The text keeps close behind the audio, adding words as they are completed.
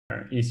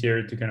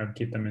easier to kind of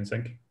keep them in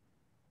sync.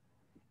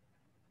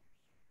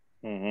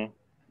 Mm-hmm.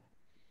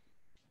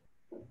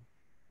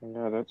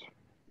 Got it.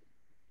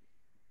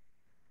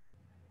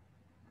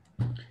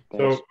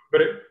 So,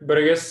 but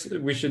I guess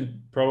we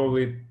should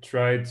probably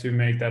try to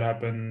make that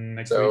happen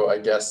next week. So I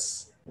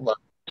guess.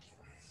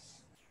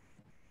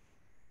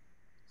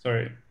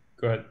 Sorry,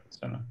 go ahead,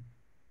 Sana.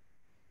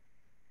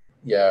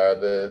 Yeah,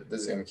 the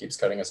Zoom keeps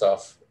cutting us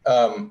off.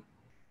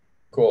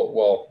 Cool.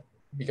 Well,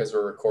 because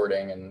we're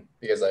recording and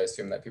because I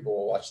assume that people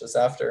will watch this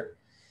after,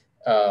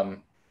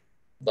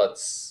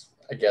 let's,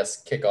 I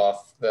guess, kick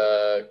off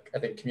I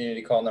think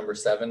community call number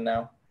 7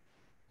 now.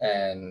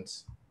 And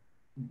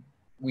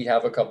we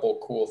have a couple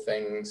cool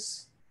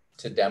things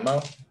to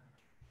demo,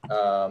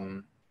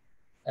 and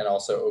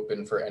also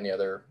open for any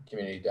other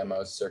community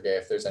demos. Sergey,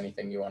 if there's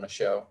anything you want to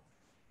show,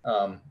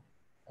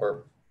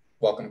 or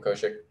welcome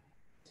Kaushik.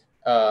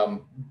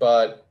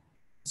 But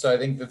so I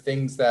think the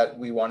things that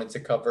we wanted to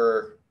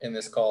cover in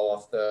this call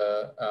off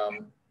the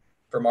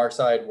from our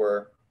side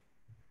were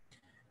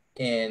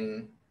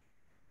in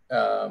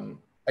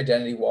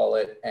Identity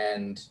Wallet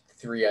and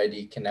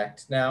 3ID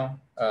Connect now.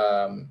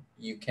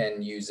 You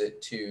can use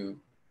it to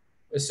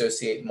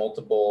associate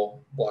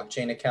multiple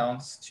blockchain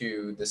accounts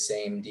to the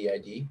same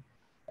DID.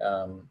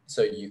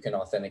 So you can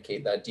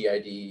authenticate that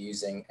DID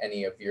using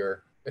any of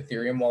your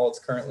Ethereum wallets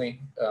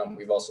currently.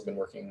 We've also been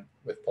working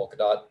with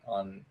Polkadot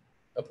on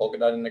a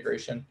Polkadot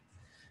integration.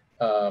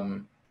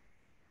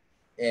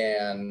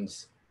 And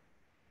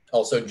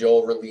also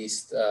Joel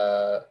released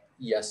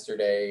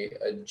yesterday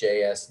a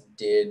JS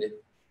DID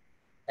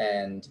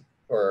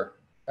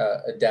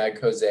a DAG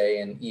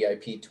Jose and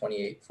EIP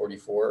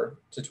 2844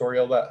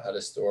 tutorial about how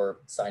to store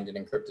signed and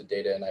encrypted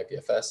data in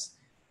IPFS.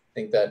 I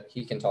think that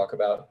he can talk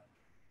about.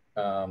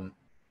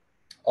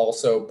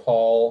 Also,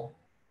 Paul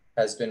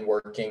has been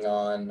working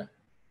on,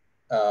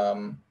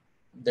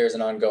 there's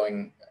an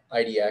ongoing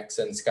IDX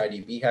and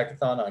SkyDB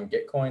hackathon on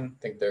Gitcoin. I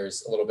think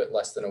there's a little bit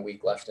less than a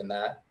week left in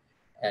that.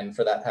 And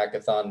for that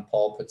hackathon,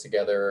 Paul put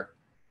together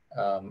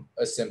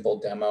a simple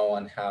demo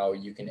on how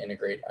you can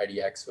integrate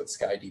IDX with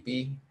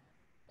SkyDB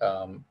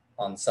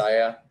on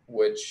Saya,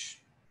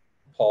 which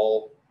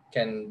Paul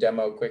can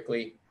demo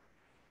quickly.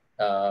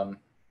 I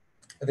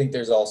think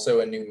there's also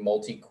a new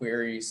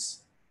MultiQueries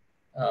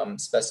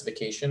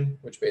specification,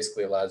 which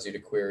basically allows you to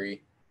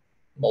query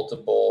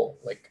multiple,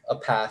 like a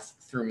path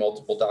through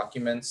multiple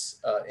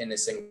documents in a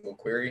single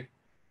query,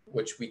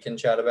 which we can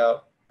chat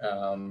about.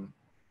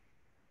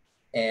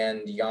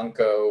 And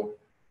Yanko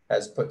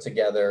has put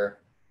together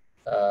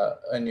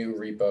a new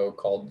repo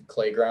called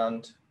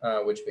Clayground,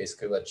 which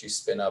basically lets you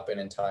spin up an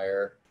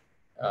entire,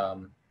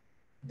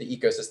 the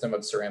ecosystem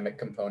of ceramic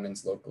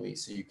components locally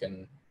so you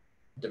can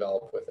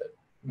develop with it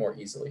more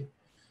easily.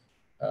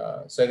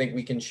 So I think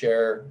we can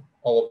share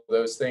all of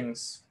those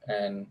things,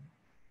 and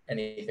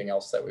anything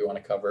else that we want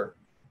to cover,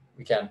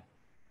 we can.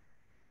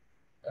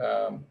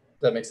 Does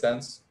that make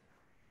sense?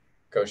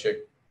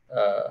 Kaushik,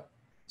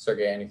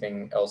 Sergey,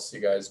 anything else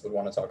you guys would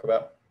want to talk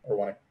about or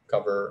want to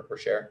cover or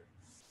share?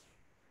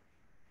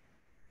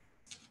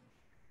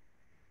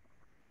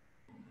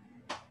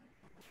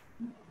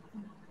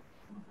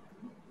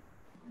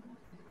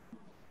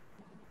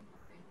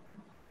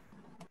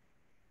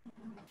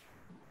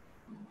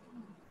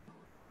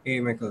 Hey,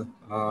 Michael.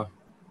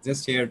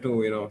 Just here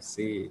to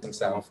see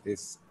some of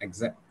this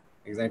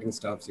exciting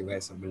stuff you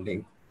guys are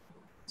building.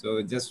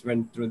 So just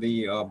went through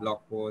the blog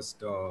post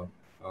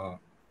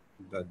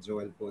that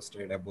Joel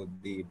posted about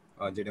the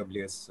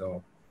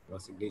JWS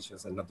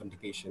signatures and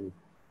authentication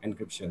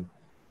encryption.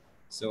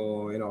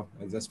 So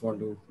I just want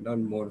to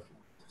learn more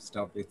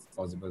stuff if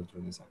possible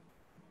through this app.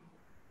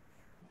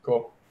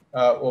 Cool.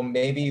 Well,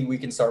 maybe we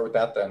can start with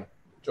that then.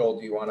 Joel,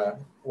 do you want to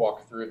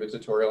walk through the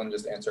tutorial and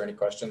just answer any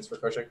questions for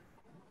Kaushik?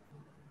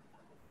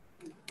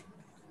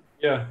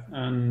 Yeah,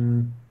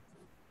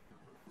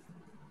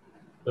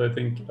 so I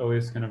think I'll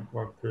just kind of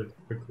walk through it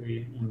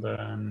quickly and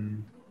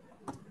then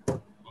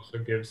also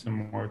give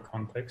some more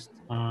context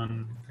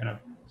on kind of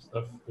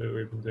stuff that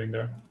we've been doing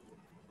there.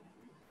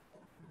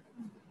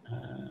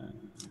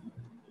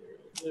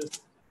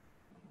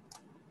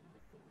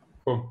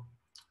 Cool.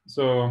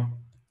 So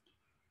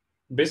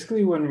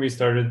basically when we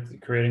started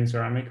creating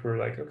Ceramic, we were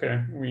like,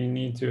 okay, we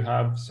need to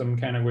have some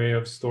kind of way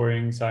of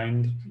storing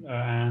signed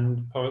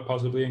and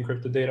possibly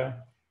encrypted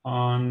data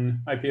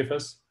on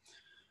IPFS.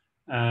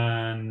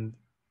 And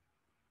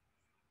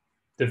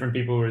different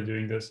people were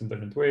doing this in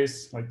different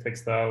ways, like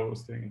Textile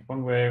was doing it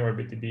one way, or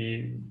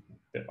BTB,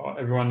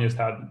 everyone just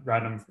had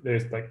random, they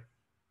just like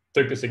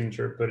took the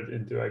signature, put it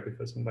into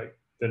IPFS and like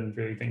didn't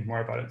really think more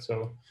about it.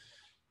 So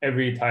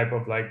every type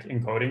of like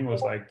encoding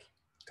was like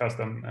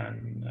custom,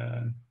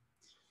 and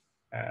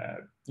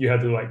you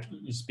had to like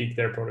you speak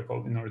their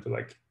protocol in order to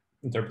like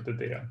interpret the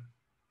data.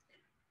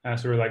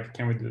 So we're like,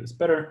 can we do this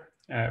better?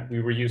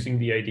 We were using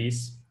the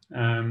IDs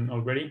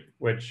already,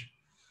 which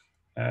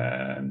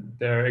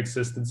there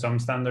existed some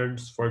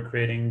standards for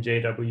creating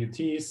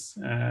JWTs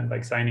and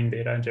like signing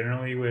data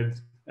generally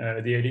with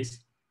the IDs.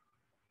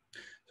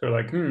 So we're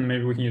like,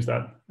 maybe we can use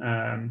that.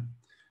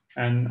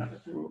 And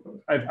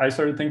I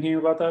started thinking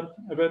about that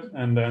a bit,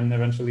 and then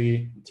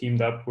eventually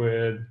teamed up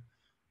with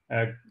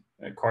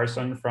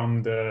Carson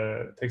from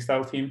the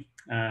textile team,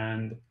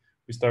 and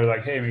we started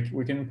like, hey,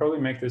 we can probably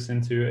make this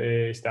into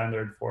a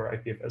standard for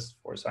IPFS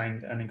for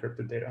signed and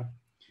encrypted data.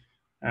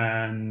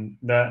 And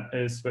that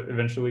is what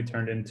eventually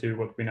turned into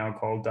what we now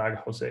call DAG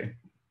Jose,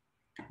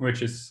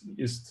 which is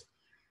just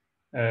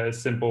a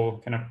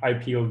simple kind of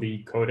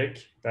IPLD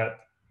codec that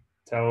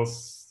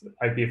tells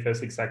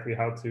IPFS exactly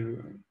how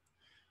to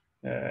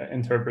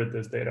interpret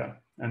this data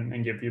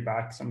and give you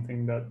back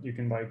something that you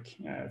can like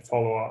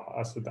follow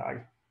as a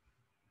DAG.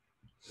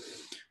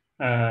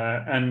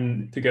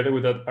 And together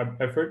with that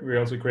effort, we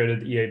also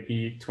created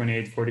EAP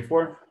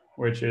 2844,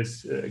 which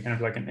is kind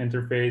of like an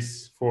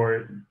interface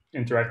for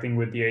interacting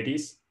with the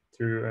DADs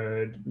through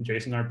a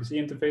JSON RPC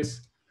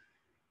interface.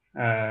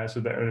 So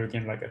that you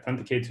can like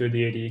authenticate to a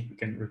DAD, you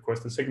can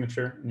request a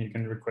signature, and you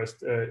can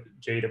request a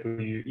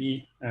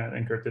JWE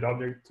encrypted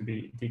object to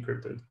be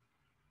decrypted.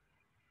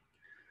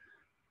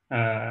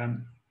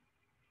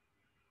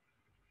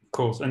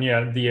 Cool. And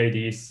yeah,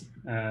 DADs,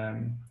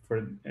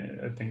 for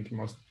I think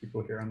most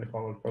people here on the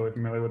call are probably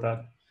familiar with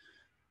that.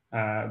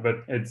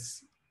 But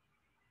it's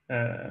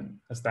a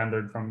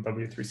standard from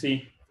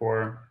W3C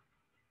for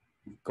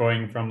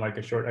going from like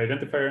a short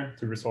identifier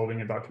to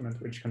resolving a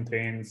document which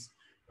contains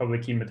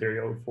public key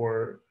material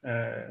for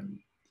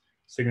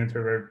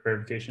signature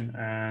verification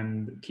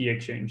and key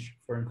exchange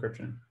for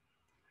encryption.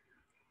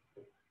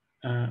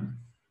 All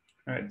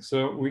right,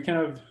 so we kind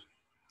of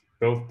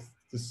built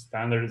the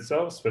standard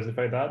itself,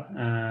 specified that,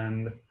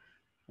 and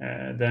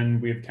then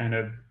we've kind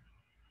of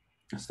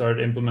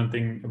started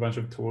implementing a bunch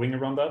of tooling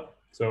around that.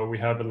 So we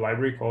have a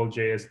library called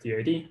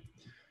JSDID,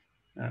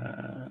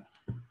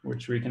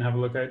 which we can have a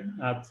look at.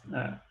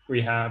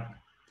 We have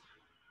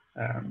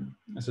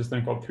a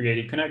system called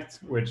 380 Connect,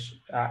 which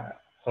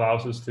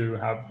allows us to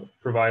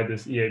provide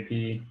this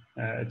EAP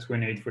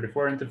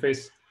 2844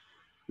 interface.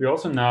 We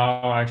also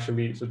now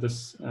actually, so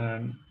this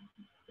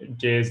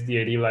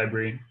JSDID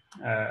library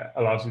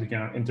allows you to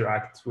kind of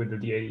interact with the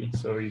DAD.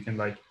 So you can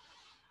like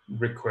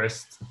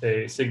request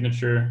a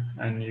signature,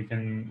 and you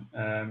can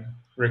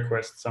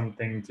request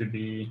something to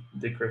be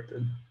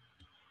decrypted.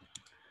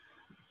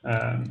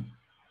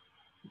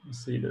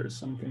 Let's see, there's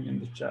something in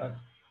the chat.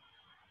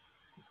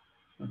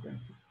 Okay.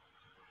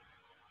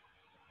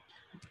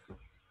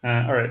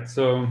 All right,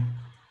 so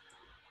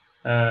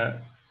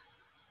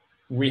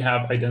we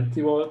have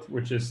Identity Wallet,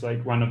 which is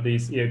like one of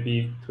these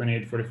EAP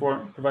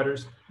 2844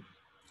 providers.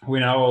 We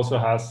now also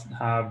have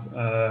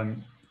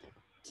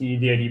key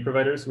DID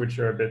providers, which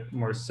are a bit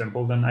more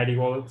simple than ID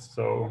wallets.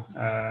 So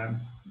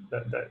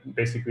that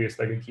basically is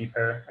like a key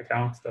pair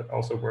account that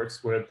also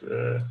works with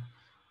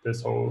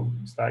this whole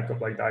stack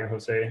of like DAG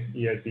Jose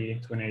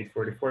EIP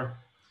 2844.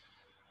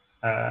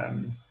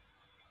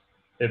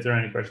 If there are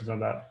any questions on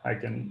that, I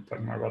can talk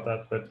more about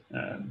that, but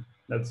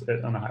that's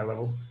it on a high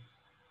level.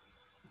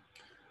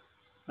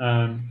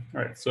 All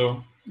right,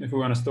 so if we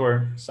want to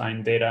store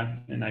signed data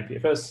in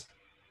IPFS,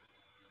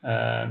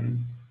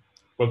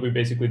 what we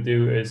basically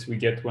do is we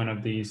get one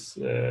of these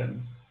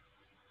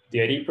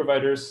DID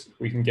providers.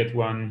 We can get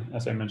one,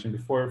 as I mentioned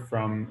before,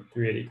 from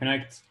 380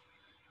 Connect.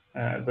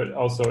 But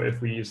also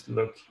if we used to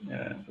look,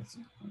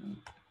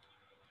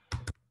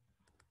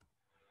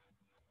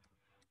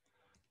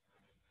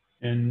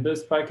 in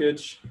this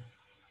package,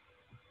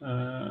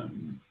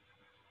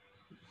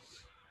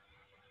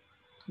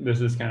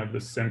 this is kind of the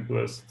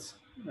simplest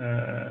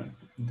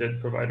DID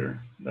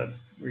provider that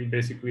we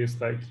basically is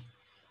like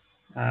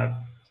have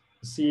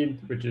a seed,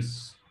 which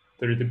is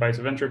 32 bytes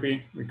of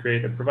entropy. We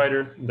create a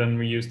provider, then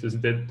we use this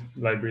DID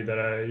library that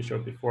I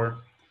showed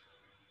before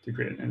to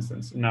create an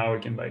instance. Now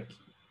we can like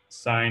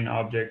sign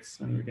objects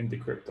and we can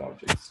decrypt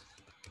objects.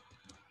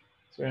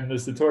 So in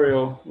this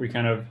tutorial, we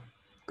kind of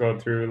go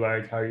through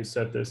like how you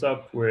set this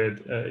up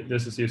with,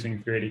 this is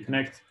using 380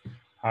 Connect,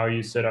 how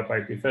you set up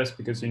IPFS,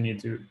 because you need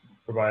to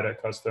provide a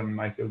custom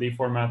IPLD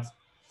format.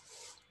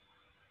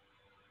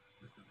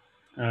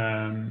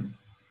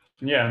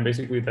 Yeah, and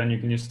basically then you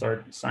can just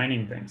start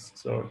signing things.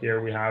 So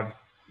here we have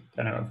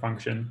kind of a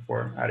function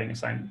for adding a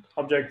signed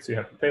object. So you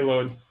have the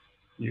payload,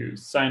 you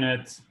sign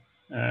it,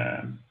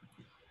 and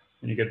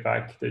you get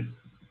back the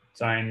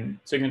signed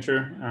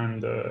signature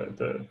and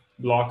the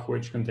block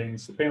which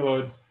contains the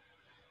payload.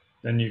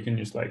 Then you can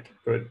just like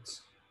put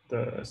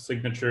the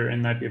signature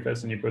in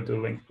IPFS and you put the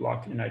linked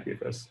block in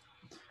IPFS.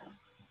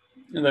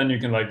 And then you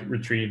can like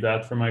retrieve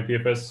that from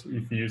IPFS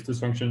if you use this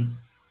function.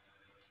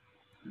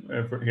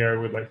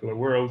 Here with like hello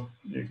world,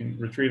 you can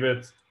retrieve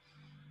it.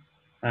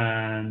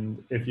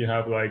 And if you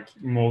have like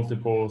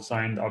multiple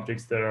signed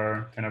objects that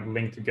are kind of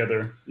linked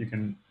together, you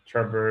can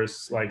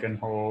traverse like a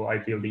whole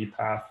IPLD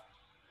path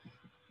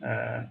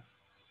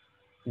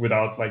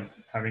without like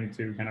having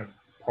to kind of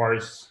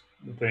parse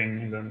the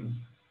thing and then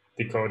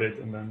decode it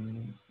and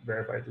then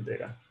verify the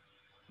data.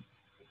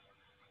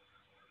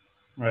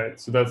 Right,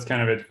 so that's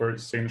kind of it for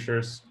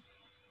signatures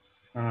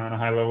on a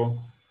high level.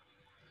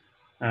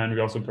 And we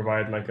also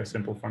provide like a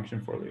simple function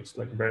for this,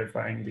 like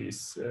verifying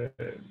these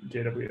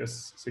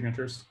JWS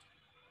signatures.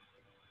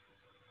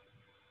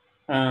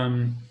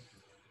 And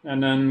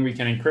then we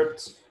can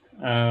encrypt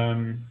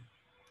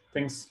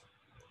things.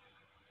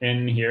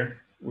 In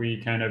here,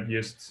 we kind of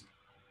just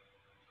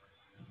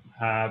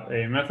have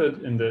a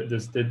method in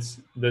this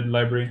did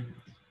library.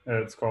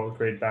 It's called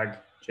createDAG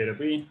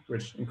JWE,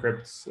 which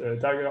encrypts a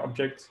DAG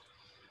object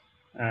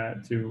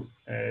to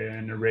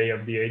an array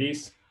of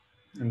DIDs.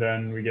 And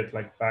then we get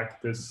like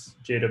back this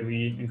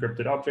JWE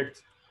encrypted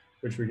object,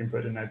 which we can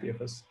put in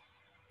IPFS.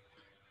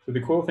 So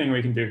the cool thing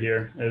we can do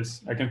here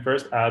is I can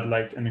first add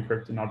like an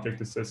encrypted object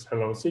that says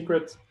hello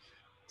secret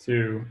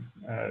to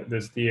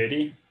this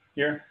DID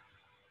here.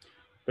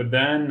 But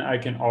then I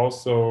can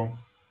also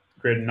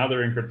create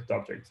another encrypted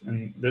object.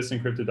 And this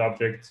encrypted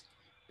object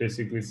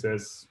basically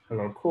says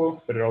hello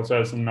cool, but it also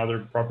has another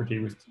property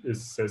which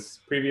says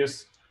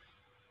previous.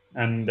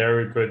 And there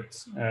we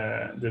put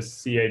this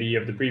CID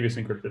of the previous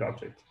encrypted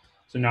object.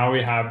 So now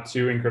we have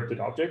two encrypted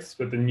objects,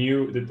 but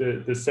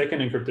the second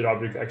encrypted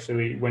object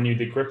actually, when you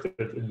decrypt it,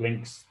 it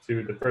links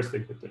to the first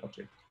encrypted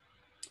object.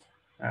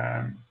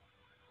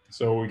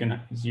 So we can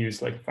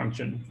use like a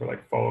function for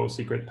like follow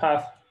secret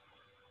path,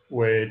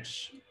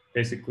 which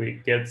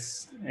basically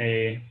gets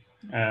an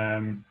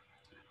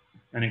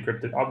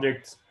encrypted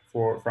object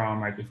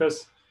from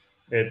IPFS.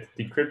 It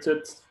decrypts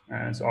it.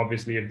 So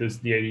obviously, if this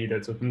DID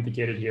that's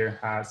authenticated here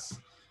has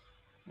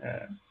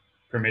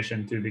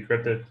permission to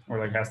decrypt it, or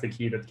like has the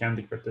key that can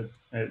decrypt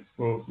it,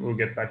 we'll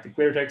get back to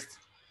clear text.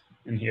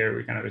 And here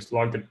we kind of just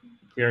log the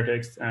clear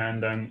text.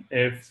 And then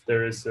if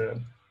there is a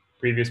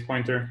previous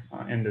pointer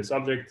in this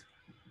object,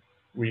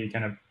 we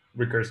kind of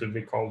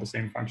recursively call the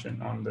same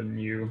function on the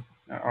new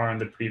or on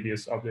the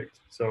previous object.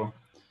 So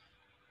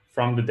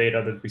from the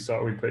data that we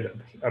saw, we put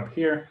up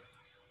here,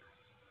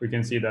 we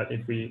can see that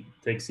if we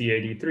take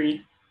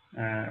C83,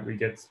 we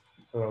get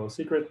hello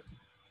secret.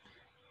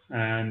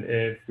 And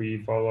if we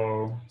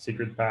follow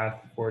secret path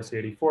for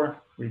C84,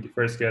 we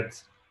first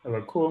get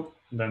hello cool,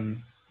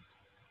 then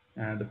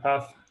the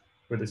path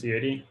with the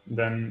CID,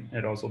 then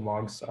it also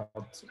logs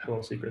out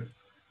hello secret.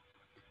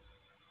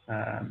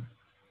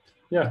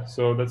 Yeah,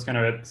 so that's kind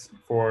of it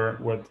for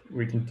what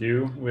we can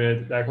do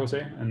with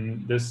DAG-Jose.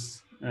 And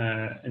this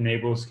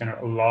enables kind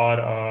of a lot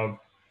of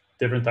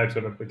different types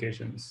of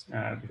applications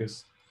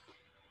because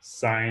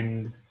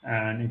signed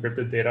and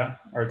encrypted data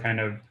are kind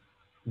of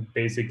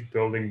basic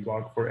building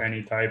block for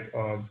any type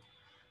of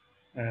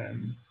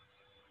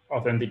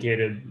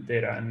authenticated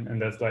data.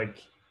 And that's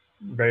like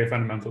very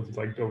fundamental to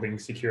like building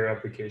secure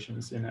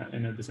applications in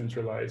a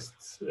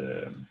decentralized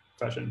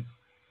fashion.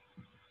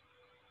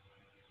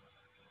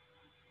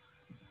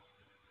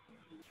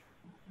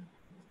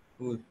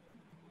 Cool.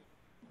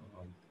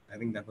 I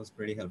think that was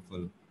pretty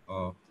helpful.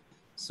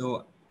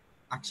 So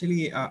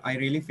actually, I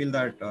really feel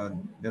that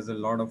there's a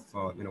lot of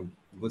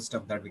good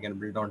stuff that we can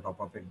build on top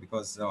of it,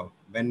 because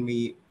when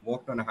we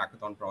worked on a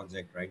hackathon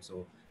project, right?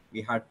 So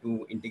we had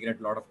to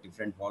integrate a lot of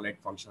different wallet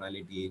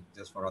functionality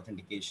just for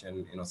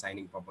authentication,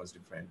 signing purpose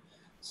different.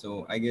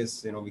 So I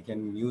guess we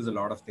can use a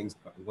lot of things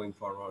going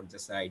forward,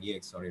 just the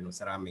IDX or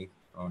Ceramic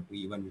to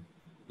even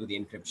do the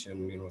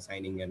encryption,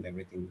 signing and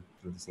everything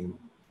through the same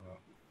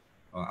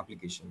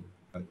application.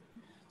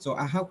 So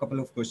I have a couple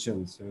of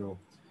questions,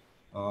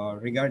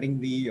 regarding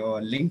the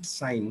linked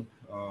signing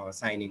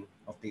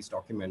of these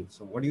documents.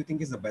 So what do you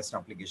think is the best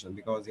application?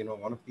 Because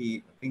one of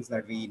the things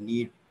that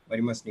we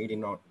very much need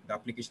in the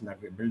application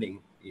that we're building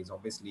is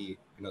obviously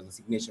the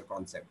signature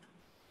concept.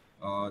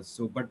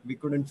 But we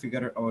couldn't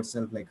figure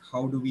ourselves like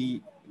how do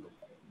we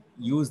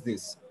use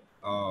this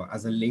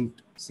as a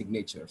linked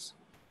signatures.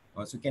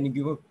 So can you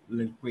give a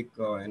little quick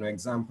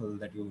example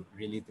that you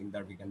really think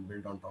that we can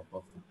build on top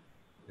of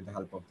with the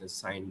help of the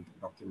signed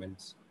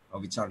documents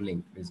which are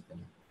linked basically?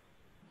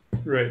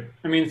 Right.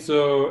 I mean,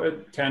 so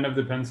it kind of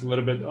depends a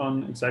little bit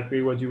on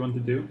exactly what you want to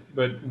do.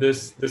 But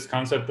this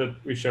concept that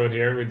we showed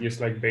here with just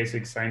like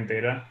basic signed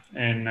data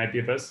and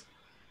IPFS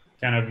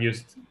kind of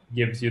just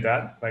gives you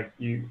that. Like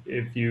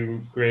if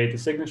you create a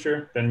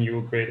signature, then you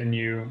will create a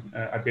new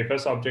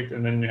IPFS object,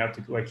 and then you have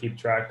to like keep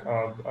track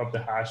of the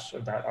hash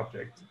of that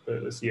object,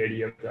 the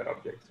CID of that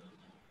object.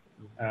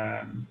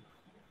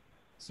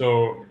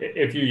 So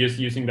if you're just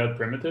using that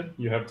primitive,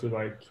 you have to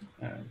like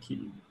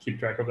keep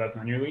track of that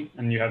manually,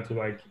 and you have to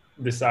like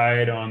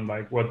decide on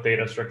like what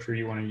data structure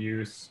you want to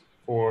use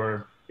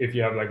for if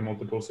you have like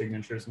multiple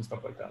signatures and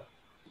stuff like that.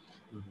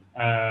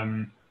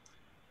 Mm-hmm.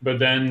 But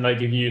then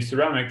like if you use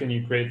Ceramic and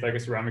you create like a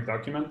Ceramic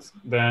document,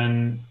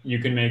 then you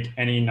can make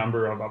any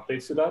number of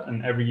updates to that,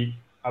 and every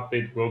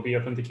update will be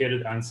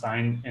authenticated and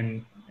signed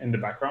in the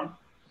background.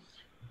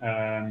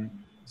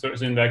 So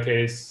in that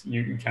case,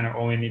 you kind of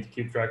only need to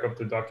keep track of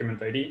the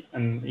document ID,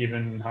 and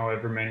even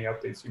however many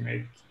updates you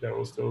make, that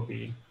will still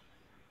be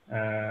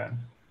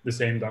the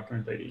same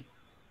document ID.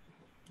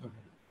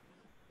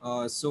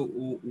 Okay. So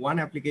one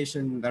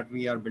application that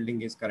we are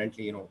building is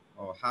currently,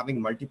 having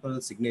multiple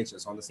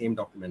signatures on the same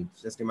document.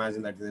 Just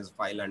imagine that there's a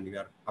file and we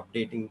are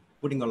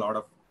putting a lot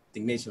of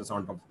signatures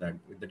on top of that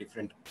with the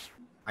different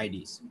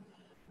IDs.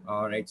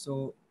 All right.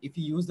 So if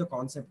you use the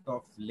concept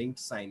of linked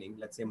signing,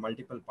 let's say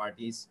multiple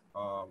parties,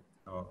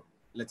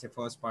 let's say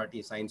first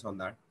party signs on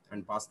that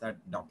and pass that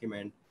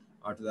document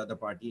to the other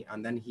party,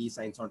 and then he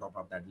signs on top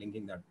of that,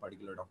 linking that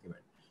particular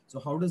document. So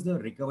how does the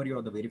recovery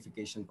or the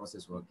verification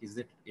process work? Is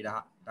it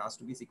has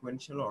to be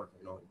sequential, or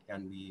it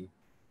can be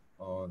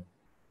uh,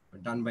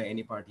 done by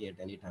any party at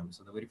any time?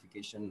 So the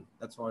verification,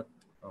 that's what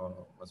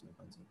was my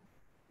concern.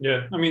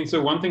 Yeah, I mean,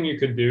 so one thing you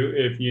could do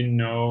if you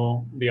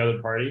know the other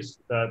parties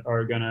that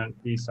are gonna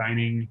be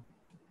signing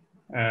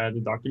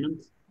the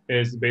document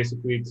is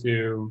basically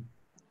to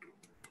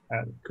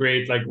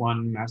create like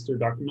one master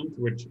document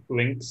which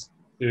links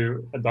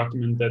to a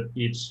document that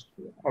each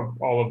of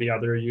all of the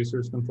other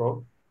users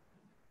control.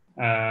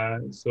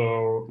 And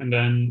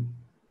then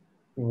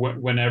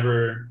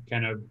whenever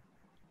kind of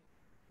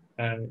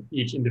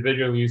each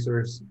individual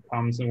users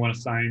comes and want to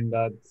sign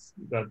that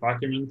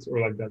document or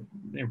like that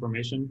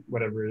information,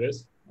 whatever it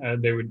is,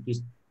 they would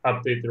just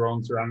update their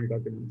own ceramic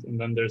document, and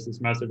then there's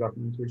this master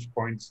document which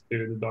points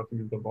to the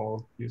document of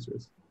all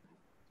users.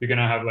 You're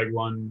gonna have like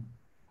one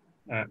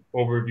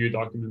overview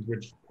document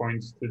which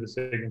points to the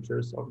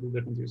signatures of the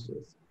different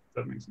users. If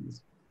that makes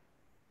sense.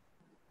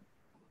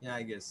 Yeah,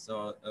 I guess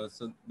so.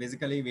 So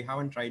basically, we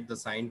haven't tried the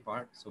sign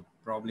part, so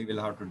probably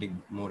we'll have to dig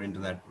more into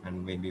that,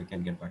 and maybe we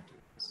can get back to you.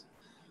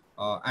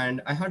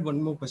 And I had one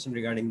more question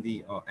regarding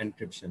the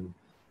encryption.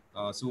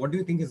 So what do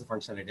you think is the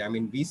functionality? I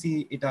mean, we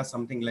see it as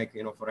something like,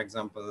 for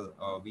example,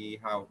 we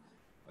have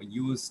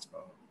used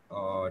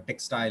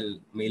textile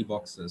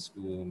mailboxes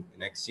to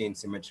exchange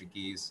symmetric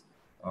keys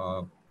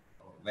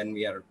when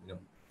we are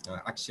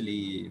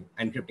actually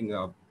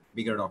encrypting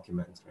bigger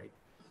documents, right?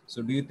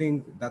 So do you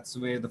think that's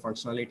where the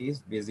functionality is,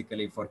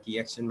 basically for key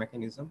exchange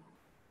mechanism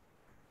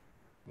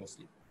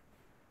mostly?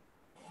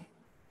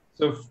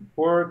 So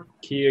for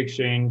key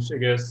exchange, I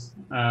guess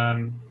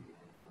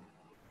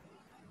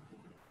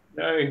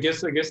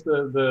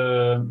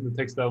the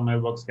textile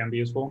mailbox can be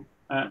useful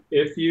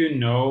if you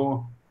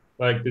know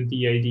like the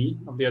DID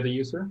of the other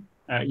user.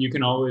 You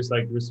can always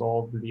like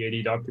resolve the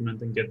DID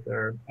document and get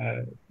their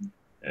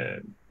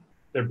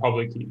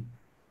public key.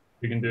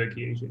 You can do a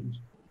key exchange.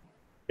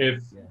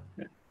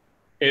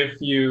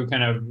 If you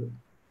kind of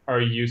are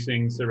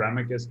using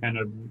Ceramic as kind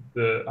of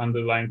the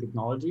underlying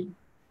technology,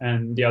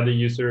 and the other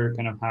user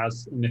kind of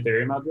has an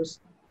Ethereum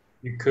address,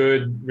 you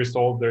could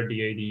resolve their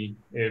DAD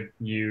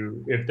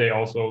if they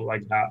also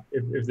like have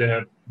if they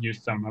have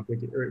used some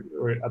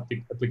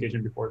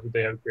application before that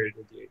they have created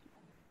a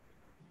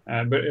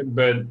DAD.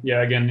 But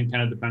yeah, again, it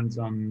kind of depends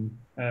on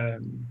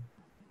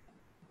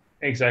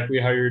exactly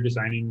how you're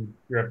designing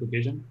your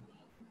application.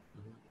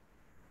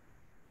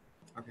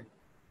 Okay.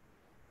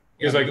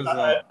 Because like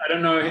I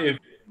don't know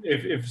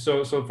if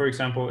so for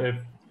example, if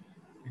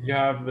you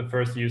have the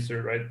first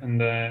user, right, and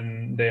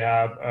then they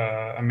have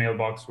a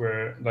mailbox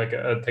where like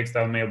a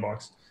textile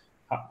mailbox,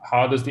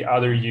 how does the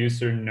other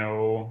user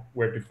know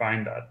where to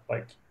find that?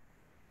 Like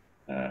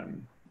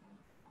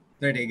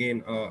that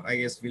again, I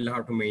guess we'll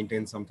have to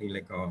maintain something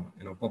like a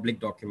public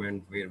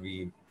document where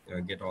we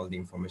get all the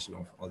information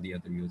of all the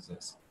other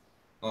users.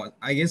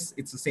 I guess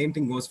it's the same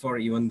thing goes for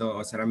even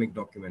the Ceramic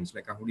documents.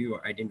 Like how do you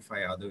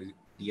identify other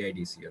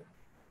DIDs here?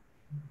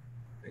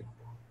 Right.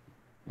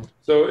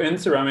 So in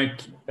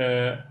Ceramic,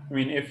 I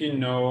mean, if you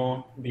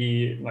know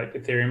the like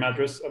Ethereum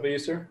address of a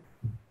user,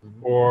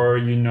 or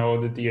you know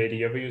the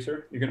DID of a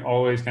user, you can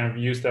always kind of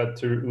use that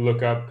to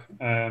look up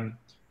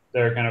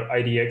their kind of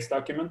IDX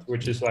document,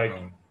 which is like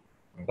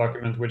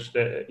document which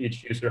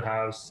each user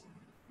has,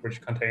 which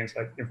contains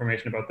like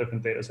information about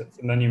different data sets,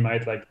 and then you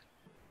might like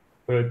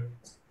put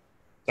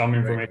some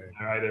information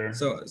there either.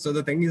 So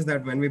the thing is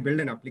that when we build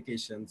an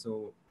application,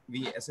 so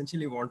we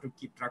essentially want to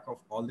keep track of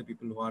all the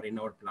people who are in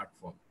our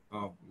platform,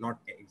 not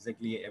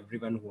exactly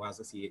everyone who has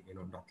a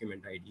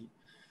document ID.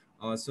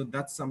 So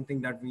that's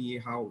something that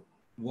we have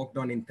worked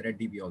on in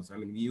ThreadDB also. I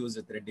mean, we use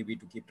a ThreadDB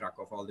to keep track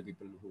of all the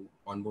people who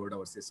onboard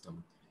our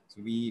system.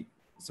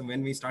 So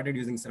when we started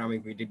using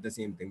Ceramic, we did the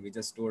same thing. We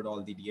just stored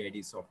all the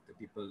DIDs of the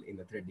people in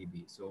the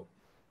ThreadDB. So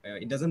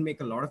it doesn't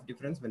make a lot of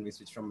difference when we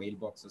switch from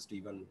mailboxes to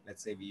even,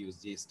 let's say we use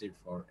JSTID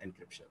for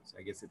encryption. So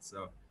I guess it's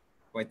a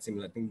quite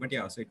similar thing, but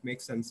yeah, so it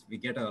makes sense. We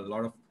get a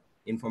lot of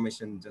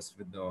information just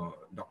with the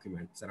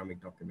document,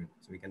 Ceramic document.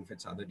 So we can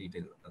fetch other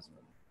details as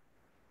well.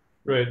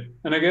 Right.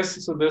 And I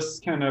guess, so this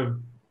kind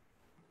of,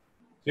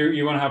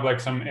 you want to have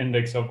like some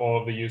index of all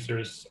of the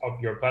users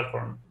of your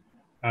platform.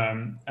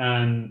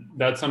 And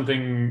that's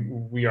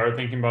something we are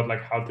thinking about,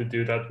 like how to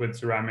do that with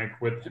Ceramic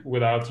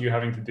without you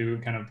having to do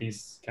kind of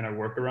these kind of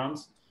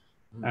workarounds.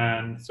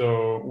 And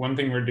so one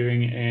thing we're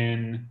doing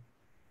in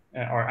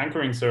our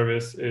anchoring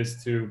service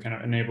is to kind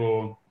of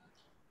enable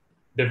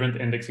different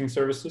indexing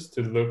services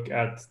to look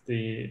at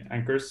the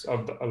anchors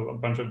of a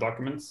bunch of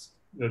documents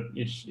that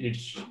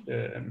each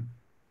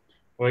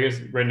well, I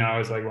guess right now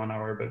it's like 1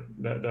 hour,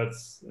 but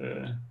that's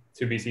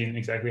to be seen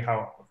exactly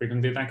how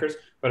frequently it anchors.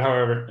 But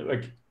however,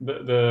 like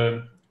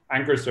the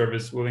anchor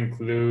service will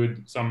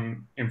include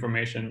some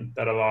information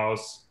that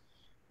allows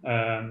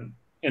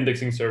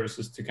indexing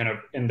services to kind of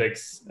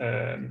index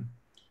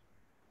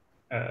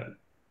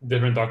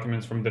different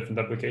documents from different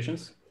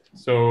applications.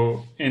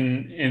 So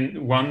in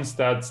once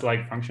that's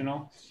like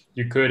functional,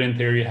 you could in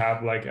theory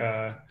have like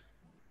a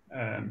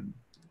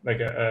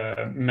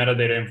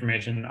metadata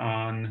information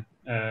on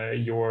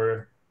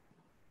the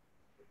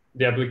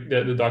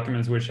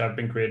documents which have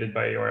been created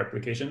by your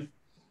application.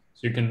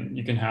 So you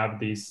can have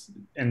these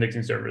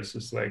indexing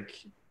services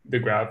like the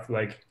graph,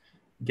 like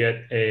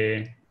get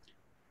a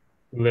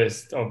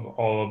list of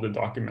all of the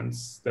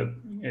documents that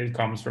it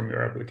comes from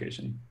your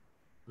application.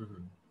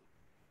 Mm-hmm.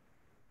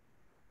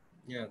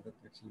 Yeah, that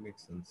actually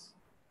makes sense.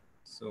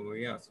 So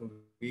yeah, so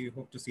we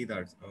hope to see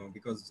that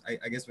because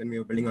I guess when we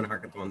were building on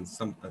hackathon,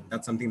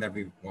 that's something that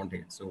we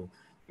wanted. So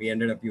we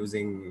ended up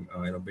using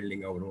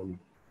building our own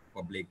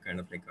public kind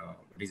of like a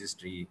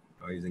registry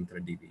using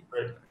ThreadDB.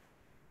 Right.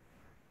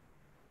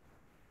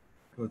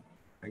 Cool.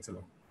 Thanks a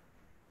lot.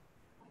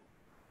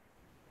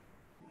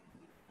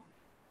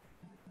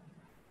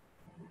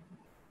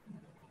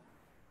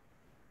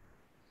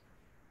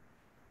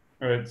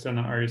 All right,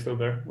 Senna, are you still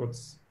there?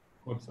 What's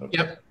up?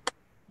 Yep.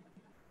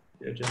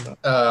 The agenda.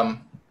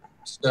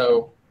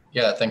 So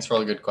yeah, thanks for all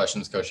the good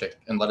questions, Kaushik,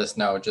 and let us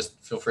know. Just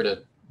feel free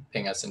to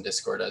ping us in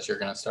Discord as you're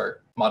going to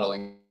start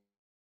modeling.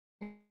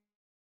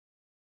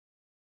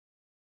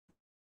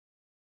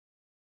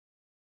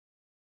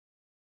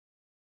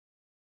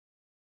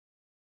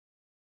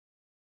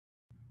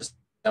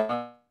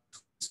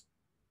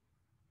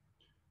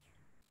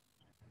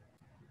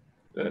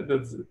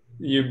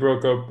 You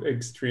broke up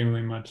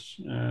extremely much,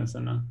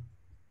 Senna.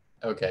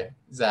 Okay,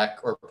 Zach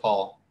or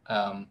Paul,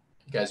 you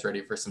guys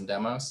ready for some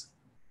demos?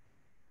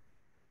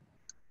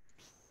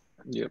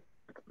 Yep.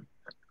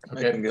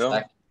 Okay, I can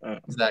go.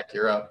 Zach,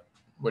 you're up.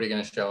 What are you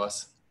going to show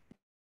us?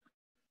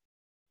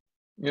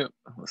 Yep.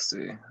 Let's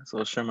see. So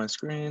I'll share my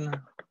screen.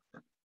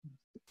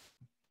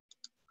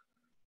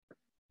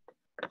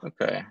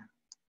 Okay.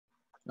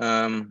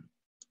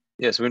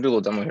 Yeah, so we're gonna do a little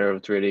demo here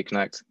with 3D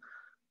Connect.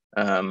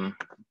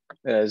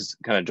 As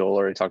kind of Joel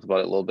already talked about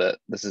it a little bit,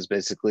 this is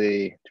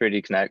basically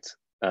 3D Connect.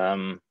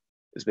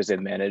 It's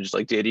basically a managed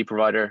like DID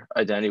provider,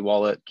 identity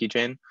wallet,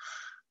 keychain.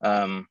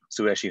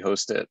 So we actually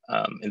host it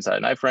inside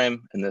an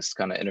iframe, and this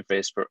kind of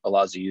interface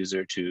allows the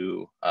user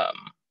to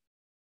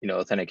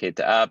authenticate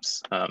to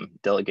apps,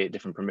 delegate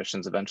different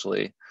permissions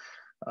eventually,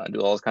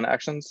 do all those kind of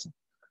actions.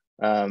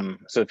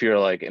 So if you're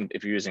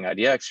using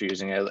IDX, you're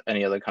using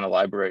any other kind of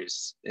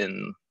libraries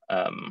in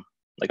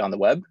like on the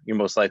web, you're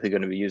most likely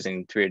going to be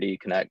using 3D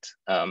Connect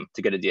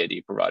to get a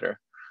DID provider.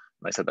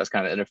 Like I said, that's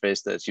kind of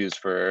interface that's used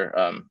for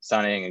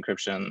signing,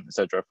 encryption,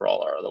 etc. for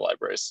all our other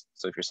libraries.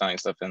 So if you're signing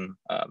stuff in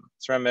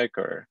Ceramic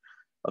or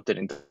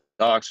updating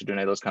docs or doing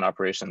any of those kind of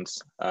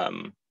operations,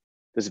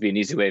 this would be an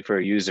easy way for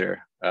a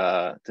user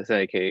to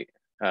authenticate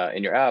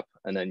in your app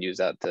and then use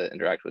that to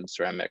interact with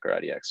Ceramic or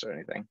IDX or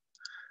anything.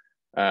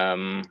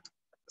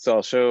 So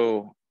I'll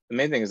show, the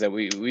main thing is that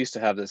we used to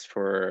have this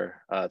for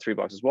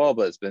 3Box as well,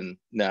 but it's been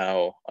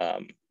now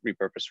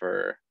repurposed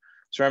for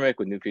Ceramic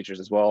with new features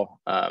as well.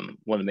 One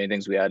of the main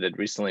things we added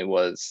recently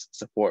was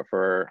support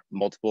for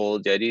multiple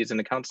DIDs and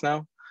accounts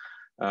now,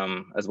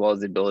 as well as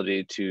the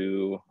ability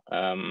to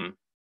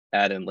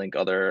add and link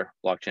other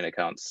blockchain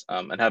accounts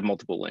and have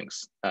multiple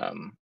links.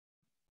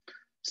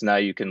 So now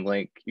you can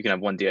have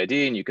one DID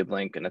and you could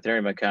link an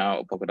Ethereum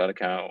account, Polkadot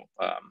account,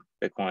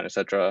 Bitcoin,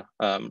 etc.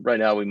 Right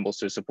now, we're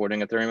mostly supporting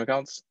Ethereum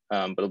accounts,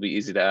 but it'll be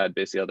easy to add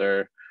basically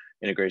other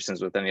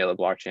integrations with any other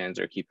blockchains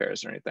or key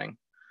pairs or anything.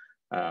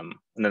 And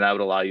then that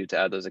would allow you to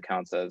add those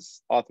accounts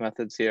as auth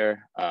methods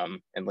here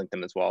and link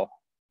them as well.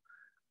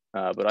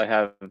 But I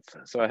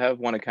have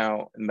one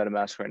account in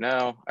MetaMask right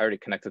now. I already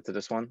connected to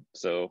this one.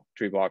 So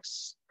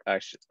 3Box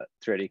actually,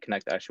 3D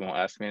Connect actually won't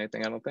ask me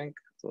anything, I don't think.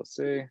 So let's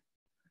see.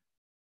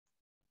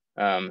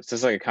 So this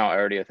is like account I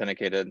already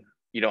authenticated.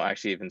 You don't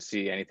actually even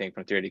see anything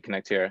from 3D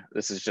Connect here.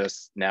 This is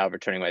just now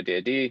returning my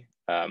DID.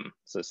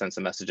 So it sends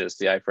some messages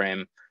to the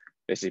iframe,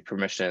 basically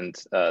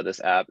permissioned this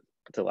app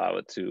to allow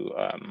it to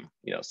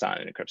sign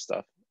and encrypt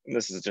stuff. And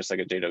this is just like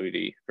a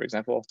JWT, for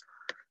example.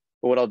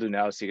 But what I'll do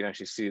now is you can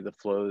actually see the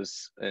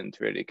flows in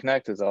 3D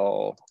Connect is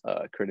I'll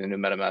create a new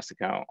MetaMask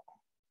account.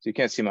 So you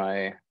can't see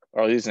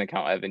I'll use an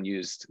account I haven't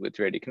used with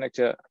 3D Connect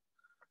yet.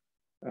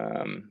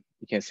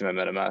 You can't see my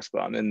MetaMask,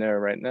 but I'm in there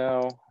right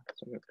now.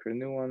 So I'm gonna create a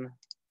new one.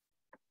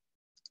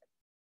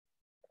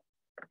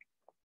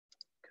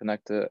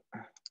 Connect it.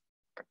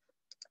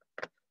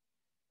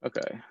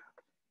 Okay.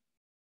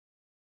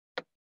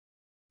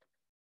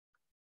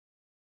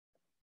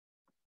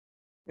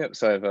 Yep,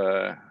 so I have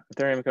a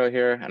Ethereum account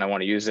here and I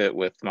want to use it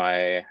with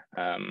my,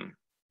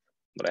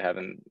 what I have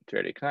in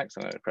 3D Connect.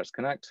 So I'm gonna press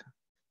connect.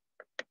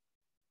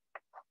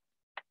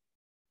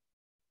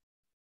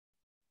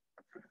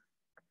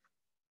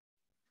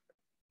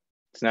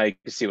 So now you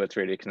can see what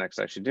 3D Connect is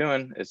actually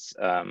doing. It's,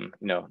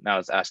 now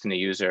it's asking the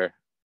user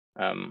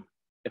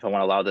if I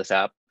want to allow this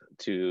app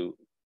to,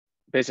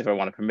 basically if I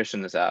want to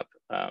permission this app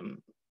to,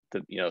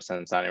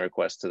 send signing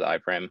requests to the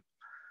iframe.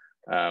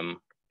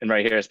 And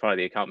right here is probably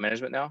the account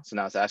management now. So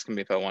now it's asking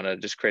me if I want to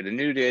just create a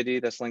new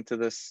DID that's linked to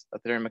this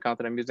Ethereum account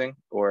that I'm using,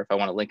 or if I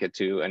want to link it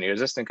to any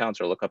existing accounts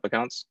or lookup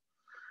accounts.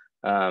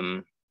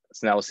 So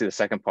now we'll see the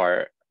second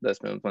part that's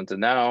been implemented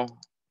now.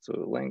 So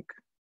link.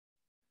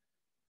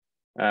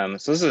 So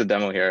this is a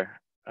demo here.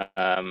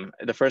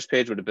 The first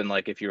page would have been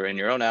like if you were in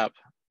your own app.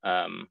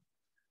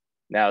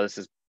 Now this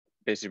is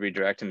basically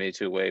redirecting me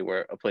to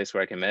a place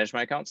where I can manage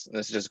my accounts. And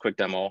this is just a quick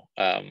demo.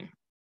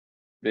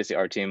 Basically,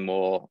 our team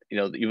will,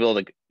 you'll be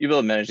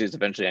able to manage these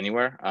eventually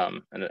anywhere,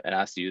 and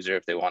ask the user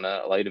if they want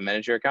to allow you to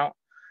manage your account.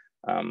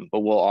 But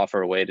we'll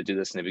offer a way to do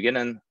this in the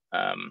beginning.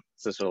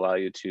 So this will allow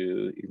you to,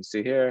 you can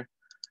see here,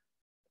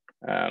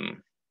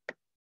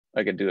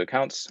 I could do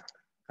accounts.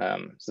 So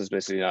this is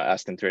basically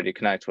asking 3D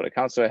Connect what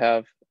accounts do I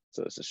have.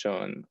 So this is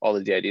showing all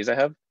the DIDs I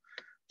have.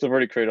 So I've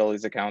already created all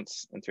these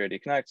accounts in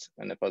 3D Connect.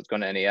 And if I was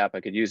going to any app,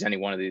 I could use any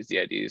one of these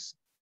DIDs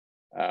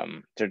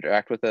to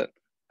interact with it.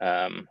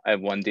 I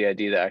have one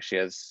DID that actually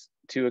has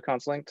 2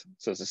 accounts linked.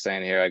 So it's just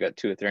saying here, I got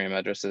 2 Ethereum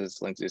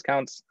addresses linked to these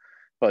accounts.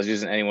 If I was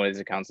using any one of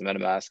these accounts in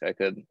MetaMask, I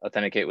could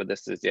authenticate with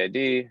this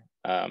DID,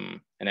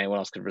 and anyone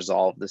else could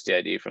resolve this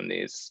DID from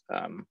these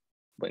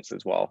links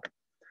as well.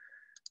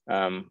 But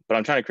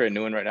I'm trying to create a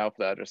new one right now for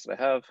the address that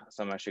I have.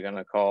 So I'm actually going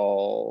to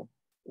call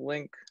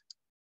link.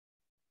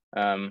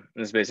 And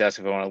this is basically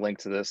asking if I want to link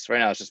to this. Right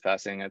now it's just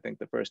passing, I think,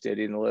 the first DID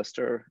in the list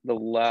or the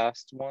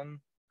last one.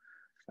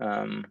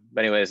 But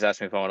anyways, it's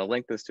asking me if I want to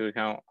link this to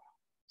account.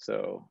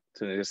 So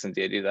to an existing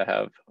DID that I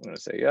have, I'm going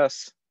to say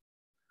yes.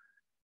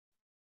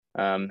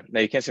 Now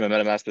you can't see my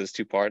MetaMask, but there's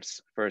 2 parts.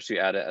 First, you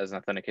add it as an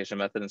authentication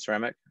method in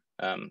Ceramic.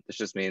 This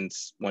just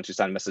means once you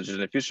sign messages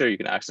in the future, you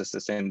can access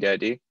the same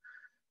DID.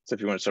 So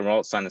if you want to somewhere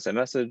else sign the same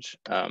message,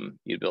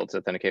 you'd be able to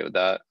authenticate with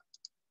that.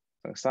 So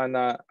I'm going to sign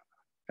that.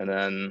 And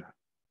then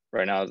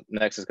right now,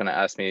 next is going to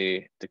ask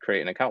me to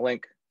create an account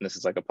link. And this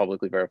is like a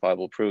publicly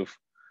verifiable proof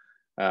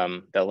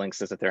that links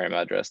this Ethereum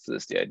address to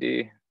this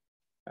DID.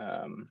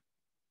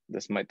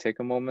 This might take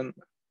a moment.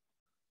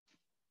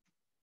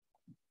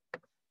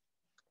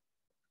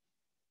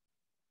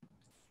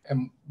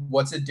 And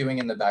what's it doing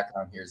in the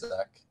background here,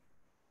 Zach?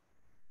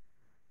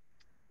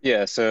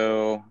 Yeah,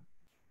 so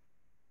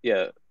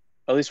yeah,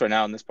 at least right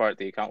now in this part,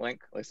 the account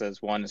link, like it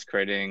says, one is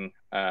creating,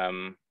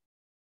 let's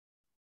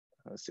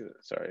see,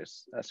 sorry,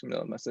 it's asking me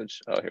a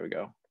message. Oh, here we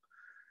go.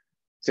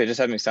 So just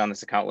having me sound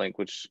this account link,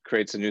 which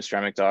creates a new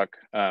ceramic doc,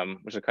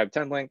 which is a Kype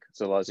 10 link.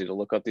 So it allows you to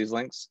look up these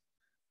links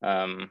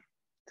to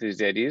these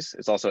DIDs.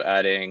 It's also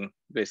adding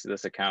basically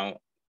this account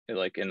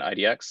like in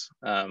IDX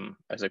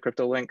as a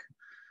crypto link.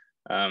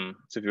 So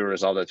if you were to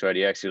resolve that to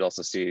IDX, you'd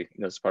also see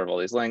this part of all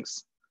these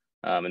links.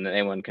 And then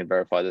anyone can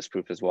verify this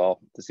proof as well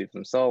to see for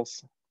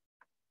themselves.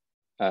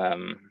 So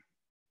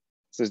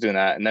it's doing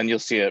that. And then you'll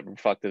see it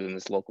reflected in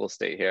this local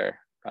state here.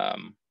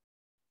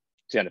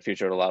 So yeah, in the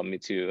future, it'll allow me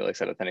to, like I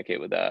said,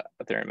 authenticate with that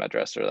Ethereum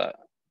address or that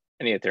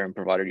any Ethereum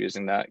provider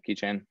using that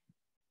keychain.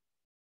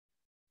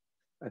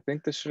 I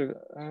think this should,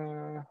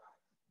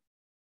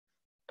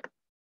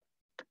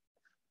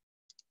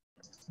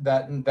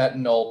 that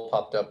null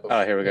popped up.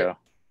 Oh, here we go.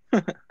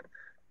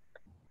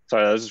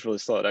 Sorry, that was just really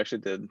slow. It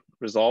actually did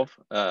resolve.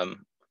 So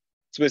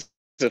basically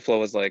the flow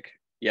was like,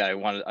 yeah,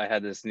 I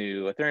had this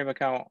new Ethereum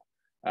account.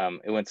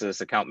 It went to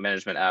this account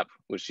management app,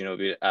 which would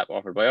be an app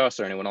offered by us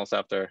or anyone else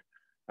after.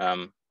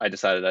 I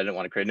decided I didn't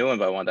want to create a new one,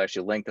 but I wanted to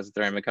actually link this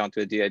Ethereum account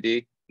to a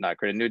DID, not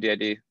create a new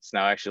DID. So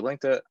now I actually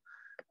linked it.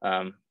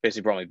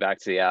 Basically brought me back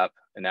to the app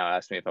and now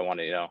asked me if I want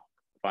to,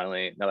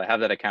 finally, now that I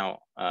have that account,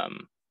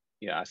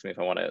 asked me if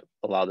I want to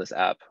allow this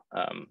app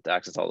to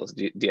access all those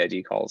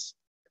DID calls.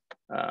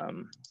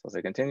 So as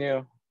I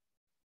continue,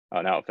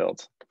 oh, now it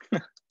failed.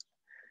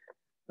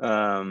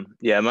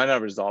 Yeah, it might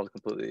not resolve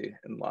completely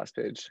in the last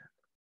page.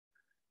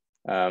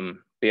 But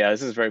yeah,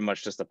 this is very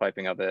much just the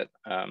piping of it.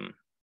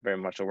 Very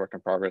much a work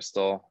in progress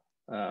still.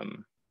 But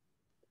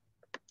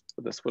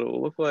this is what it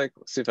will look like.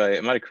 Let's see if I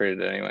might have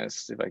created it anyways.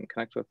 See if I can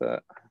connect with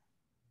that.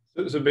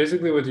 So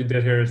basically what you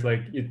did here is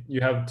like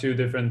you have 2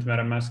 different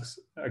MetaMask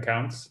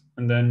accounts,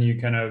 and then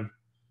you kind of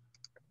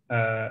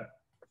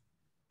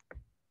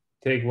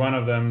take one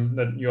of them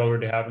that you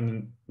already have and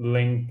then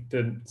link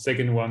the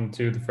second one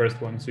to the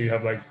first one. So you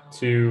have like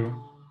 2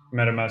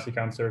 MetaMask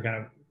accounts that are kind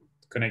of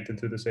connected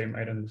to the same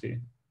identity.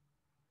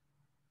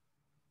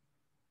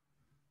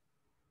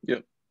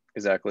 Yep,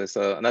 exactly.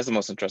 So, and that's the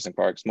most interesting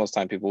part, because most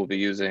time people will be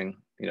using,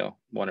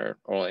 one or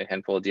only a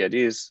handful of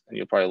DIDs, and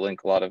you'll probably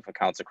link a lot of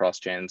accounts across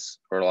chains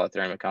or a lot of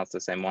Ethereum accounts to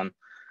the same one,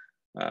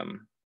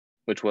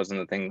 which wasn't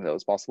the thing that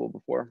was possible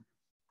before.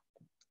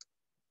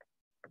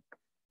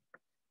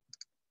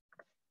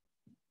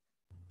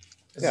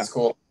 This is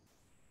cool.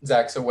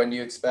 Zach, so when do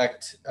you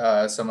expect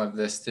some of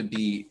this to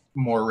be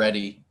more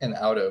ready and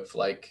out of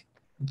like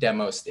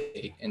demo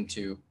state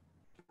into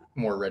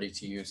more ready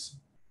to use?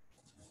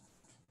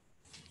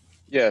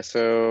 Yeah,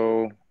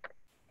 so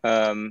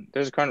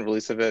there's a current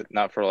release of it,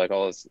 not for like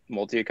all this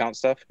multi-account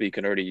stuff, but you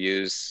can already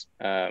use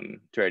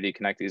 3D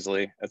Connect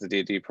easily as a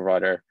DID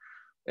provider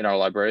in our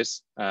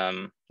libraries.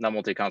 Not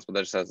multi-accounts, but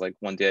that just has like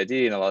one DID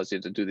and allows you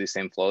to do these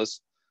same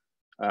flows.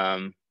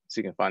 So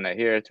you can find that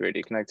here,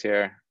 3D Connect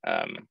here.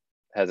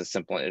 Has a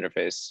simple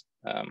interface.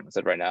 I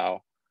said right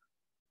now,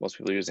 most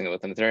people are using it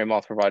with an Ethereum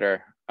auth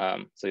provider.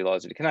 So it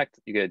allows you to connect.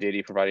 You get a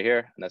DID provider here,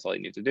 and that's all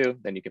you need to do.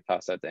 Then you can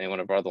pass that to any one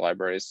of our other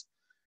libraries.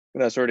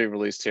 And that's already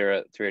released here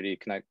at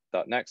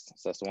 380connect.next.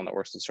 So that's the one that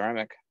works with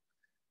Ceramic.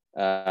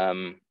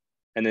 And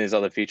then these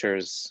other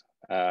features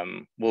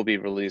will be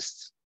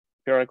released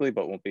periodically,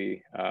 but won't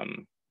be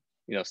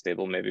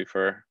stable maybe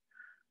for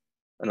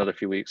another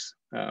few weeks.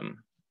 You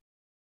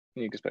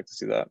can expect to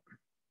see that.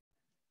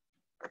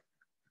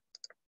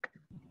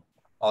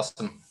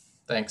 Awesome,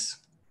 thanks.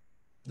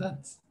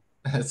 That's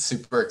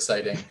super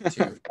exciting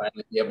to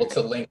finally be able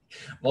to link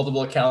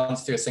multiple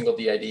accounts to a single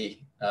DID.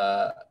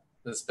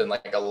 This has been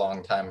like a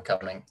long time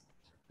coming.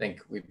 I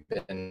think we've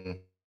been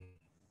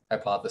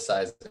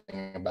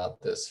hypothesizing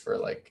about this for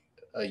like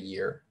a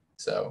year.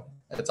 So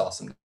it's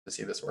awesome to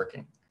see this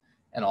working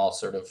and all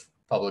sort of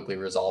publicly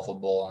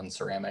resolvable on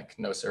Ceramic,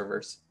 no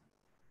servers.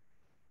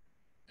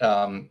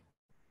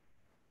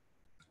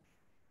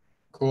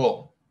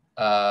 Cool.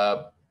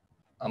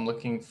 I'm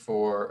looking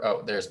for,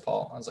 oh, there's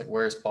Paul. I was like,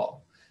 where's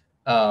Paul?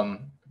 Paul,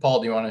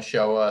 do you want to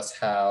show us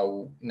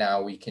how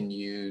now we can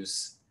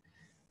use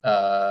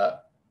an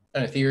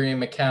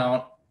Ethereum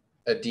account,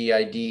 a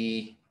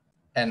DID,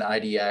 and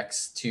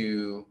IDX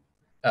to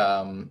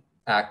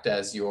act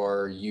as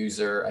your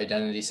user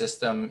identity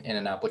system in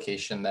an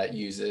application that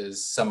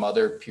uses some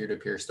other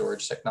peer-to-peer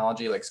storage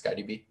technology like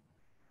SkyDB?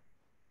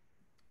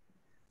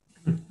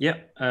 Yeah,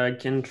 I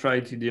can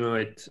try to demo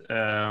it,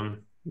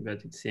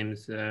 but it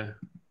seems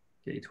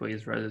gateway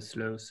is rather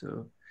slow,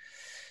 so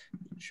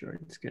I'm sure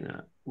it's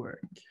gonna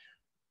work.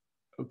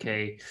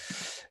 Okay,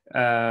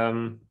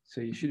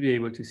 so you should be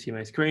able to see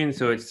my screen.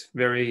 So it's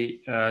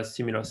very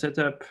similar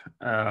setup.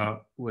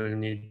 We'll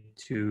need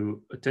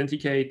to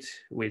authenticate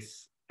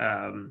with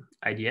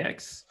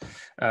IDX,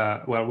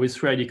 well, with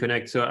 3ID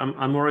Connect. So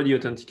I'm already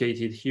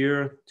authenticated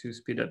here to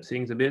speed up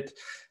things a bit.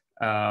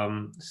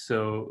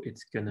 So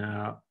it's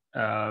gonna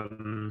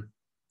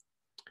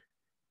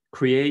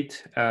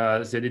create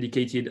the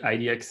dedicated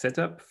IDX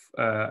setup,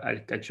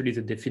 actually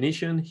the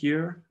definition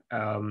here,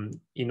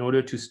 in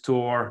order to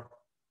store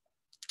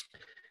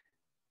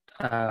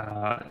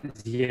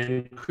the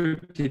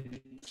encrypted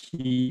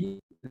key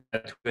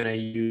that we're going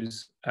to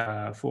use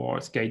for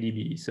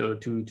SkyDB. So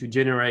to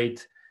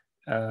generate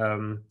a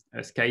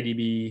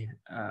SkyDB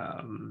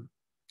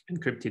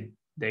encrypted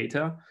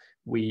data,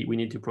 we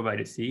need to provide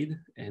a seed.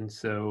 And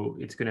so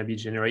it's going to be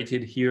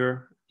generated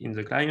here in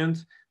the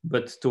client,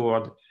 but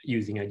stored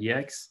using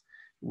IDX,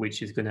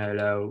 which is going to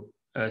allow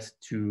us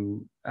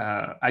to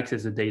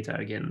access the data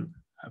again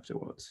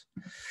afterwards.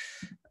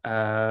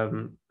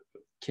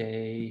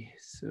 Okay,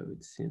 so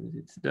it seems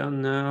it's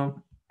done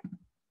now.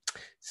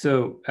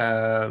 So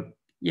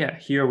yeah,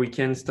 here we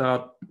can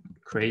start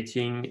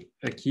creating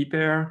a key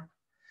pair.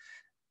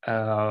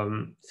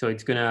 So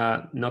it's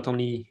gonna not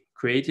only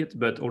create it,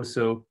 but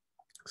also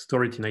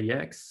store it in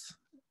IDX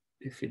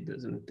if it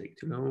doesn't take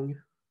too long.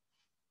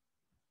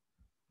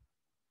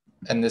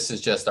 And this is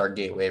just our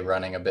gateway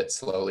running a bit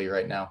slowly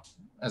right now,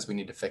 as we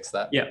need to fix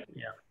that. Yeah,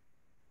 yeah.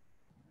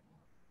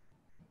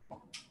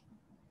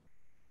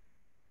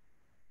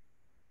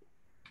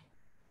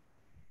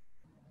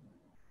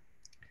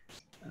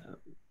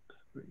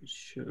 We'll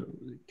show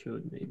the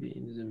code maybe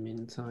in the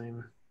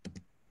meantime.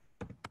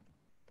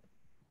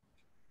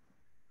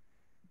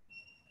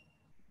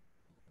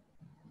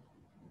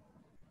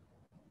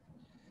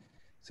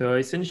 So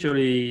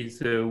essentially,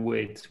 the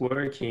way it's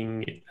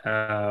working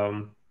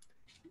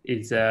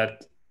is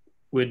that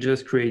we're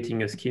just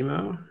creating a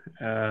schema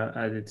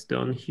as it's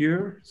done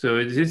here.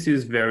 So this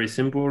is very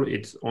simple.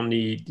 It's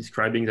only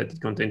describing that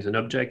it contains an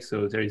object,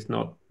 so there is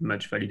not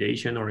much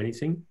validation or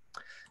anything.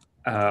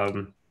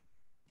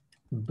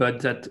 But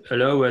that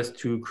allows us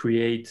to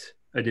create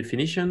a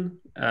definition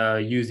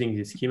using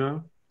this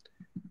schema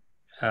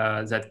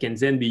that can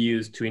then be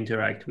used to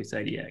interact with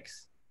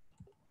IDX.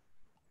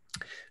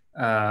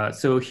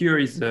 So here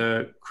is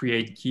the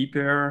create key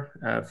pair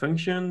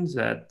function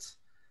that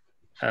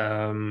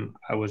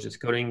I was just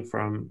calling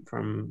from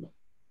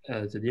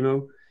the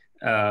demo.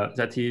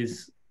 That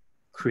is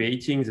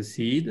creating the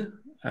seed.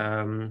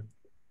 I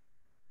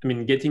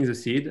mean, getting the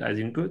seed as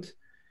input,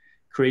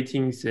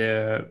 creating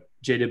the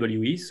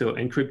JWE, so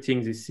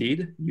encrypting the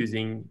seed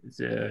using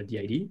the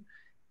DID,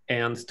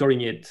 and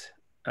storing it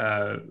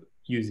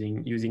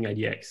using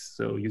IDX,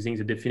 so using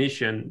the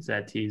definition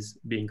that is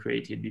being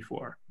created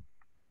before,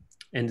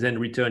 and then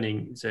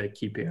returning the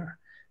key pair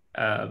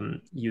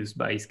used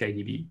by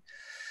SkyDB.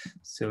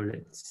 So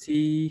let's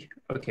see.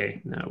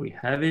 Okay, now we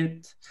have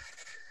it.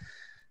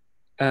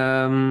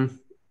 And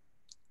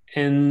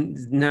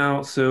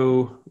now,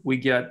 so we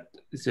got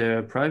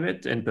the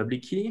private and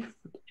public key,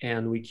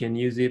 and we can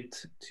use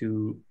it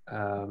to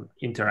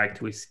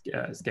interact with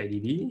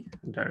SkyDB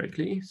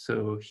directly.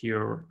 So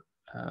here,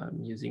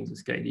 using the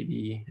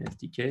SkyDB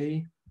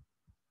SDK,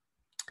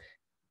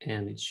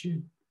 and it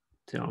should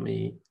tell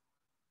me,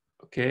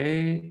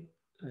 okay,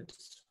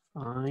 that's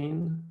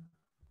fine.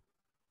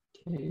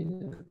 Okay,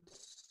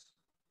 that's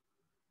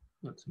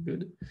not so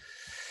good.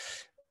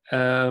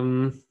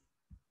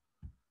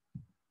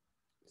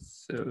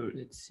 So So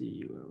let's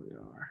see where we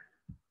are.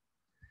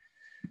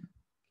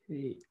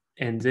 Okay,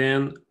 and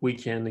then we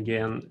can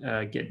again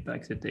get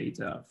back the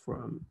data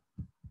from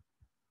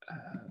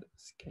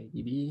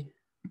SkyDB.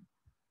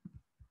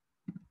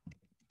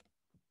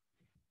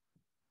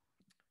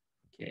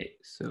 Okay,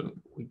 so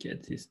we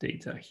get this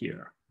data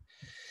here.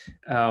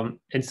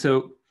 And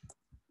so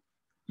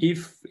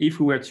if we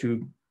were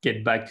to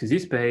get back to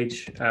this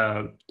page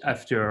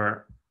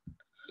after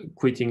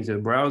quitting the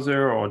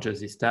browser or just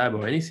this tab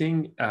or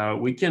anything,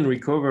 we can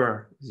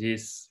recover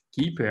this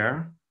key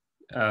pair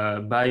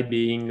by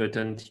being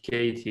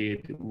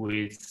authenticated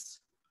with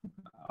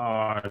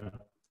our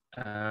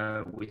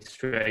with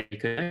Straight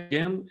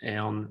again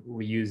and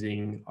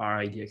reusing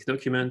our IDX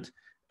document.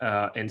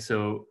 And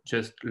so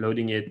just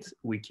loading it,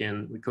 we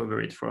can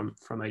recover it from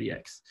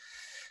IDX.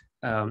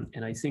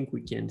 And I think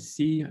we can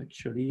see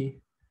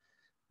actually,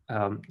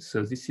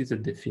 so this is a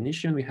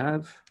definition we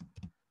have.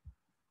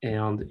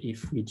 And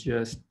if we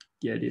just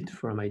get it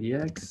from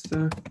IDX,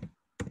 and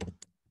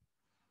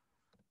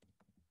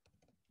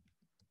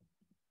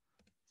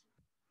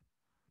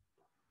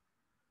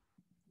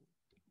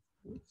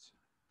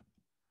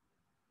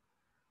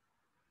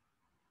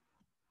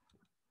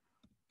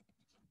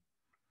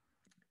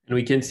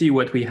we can see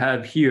what we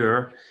have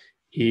here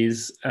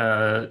is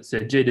the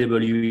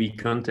JWE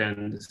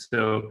content.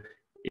 So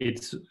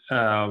it's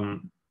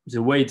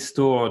the way it's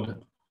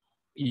stored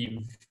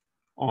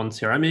on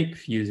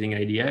Ceramic using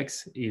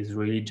IDX is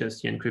really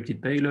just the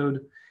encrypted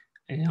payload,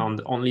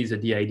 and only the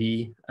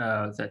DID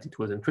that it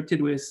was encrypted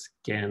with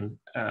can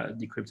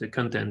decrypt the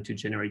content to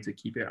generate the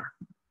key pair.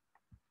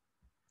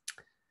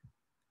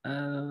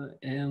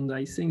 And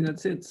I think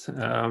that's it.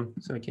 So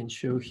I can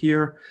show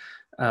here.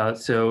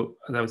 So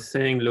as I was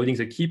saying, loading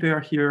the key pair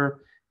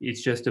here,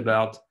 it's just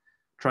about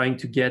trying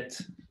to get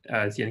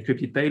the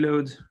encrypted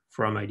payload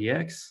from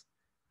IDX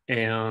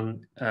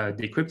and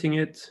decrypting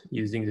it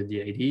using the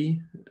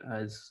DID,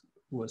 as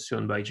was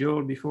shown by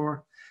Joel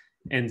before,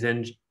 and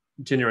then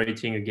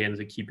generating again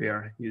the key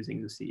pair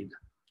using the seed.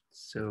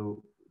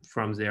 So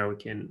from there, we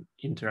can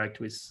interact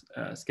with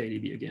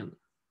SkyDB again.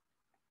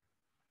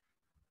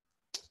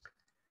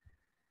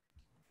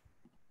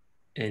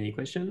 Any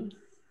question?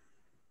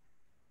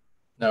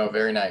 No,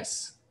 very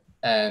nice.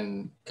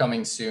 And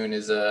coming soon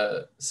is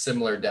a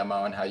similar demo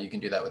on how you can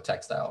do that with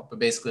Textile. But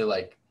basically,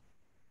 like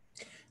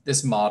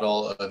this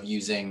model of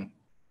using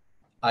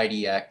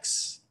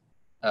IDX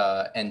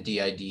and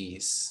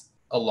DIDs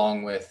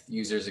along with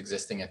users'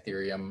 existing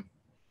Ethereum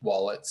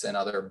wallets and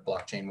other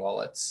blockchain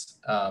wallets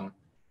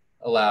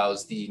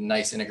allows the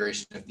nice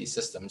integration of these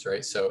systems,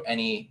 right? So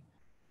any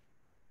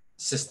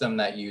system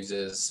that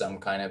uses some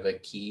kind of a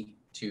key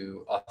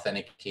to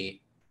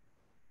authenticate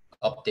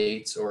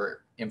updates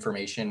or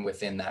information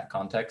within that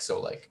context. So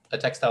like a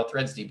Textile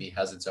Threads DB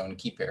has its own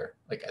key pair,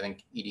 like I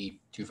think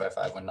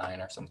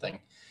ED25519 or something,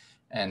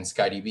 and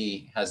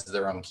SkyDB has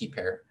their own key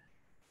pair.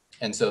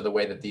 And so the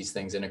way that these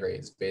things integrate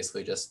is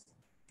basically just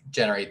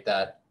generate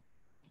that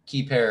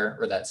key pair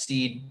or that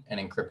seed and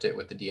encrypt it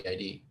with the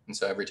DID. And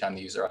so every time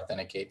the user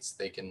authenticates,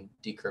 they can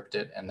decrypt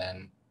it and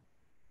then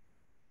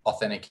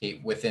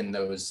authenticate within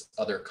those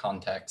other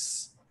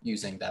contexts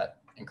using that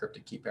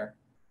encrypted key pair.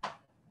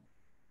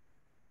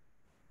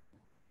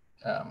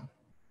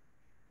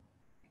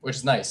 Which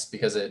is nice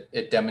because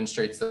it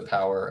demonstrates the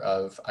power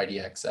of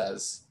IDX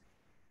as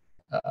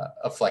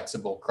a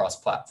flexible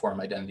cross-platform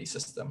identity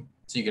system.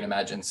 So you can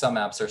imagine some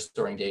apps are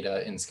storing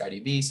data in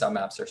SkyDB, some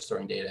apps are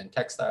storing data in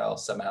Textile,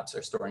 some apps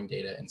are storing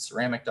data in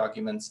Ceramic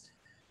documents,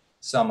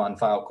 some on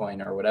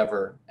Filecoin or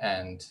whatever.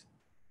 And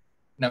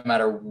no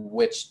matter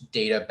which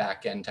data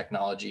backend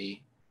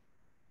technology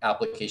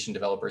application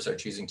developers are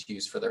choosing to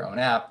use for their own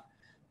app,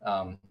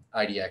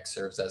 IDX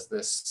serves as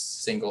this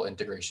single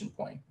integration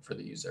point for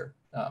the user,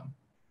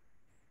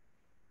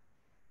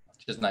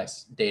 which is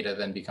nice. Data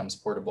then becomes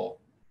portable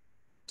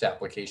to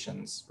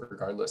applications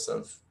regardless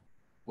of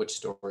which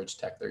storage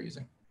tech they're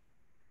using.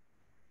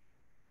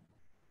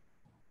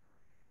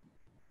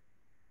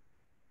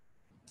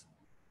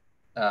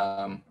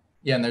 Yeah,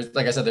 and there's,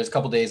 like I said, there's a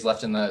couple days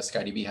left in the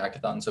SkyDB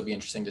hackathon, so it'll be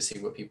interesting to see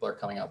what people are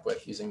coming up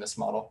with using this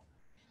model.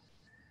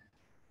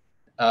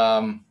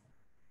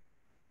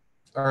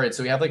 All right,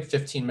 so we have like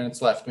 15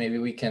 minutes left. Maybe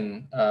we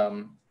can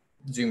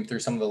zoom through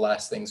some of the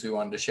last things we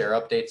wanted to share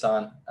updates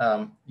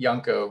on.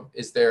 Janko,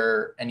 is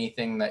there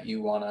anything that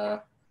you want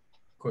to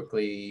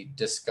quickly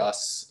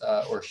discuss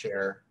or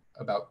share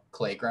about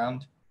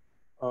Clayground?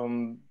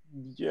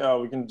 Yeah,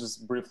 we can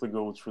just briefly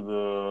go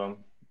through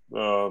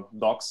the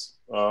docs.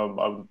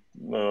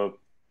 Yeah,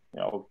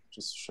 I'll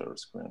just share a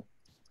screen.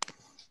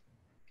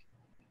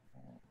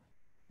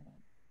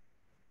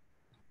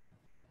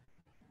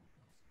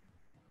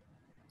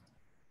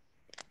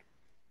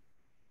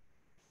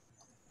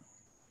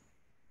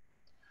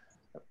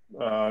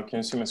 Can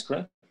you see my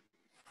screen?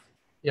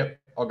 Yep,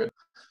 all good.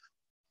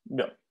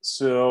 Yeah,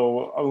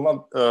 so I will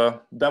not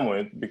demo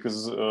it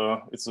because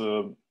it's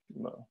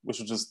we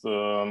should just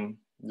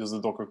use the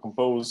Docker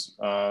Compose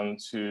and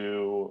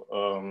to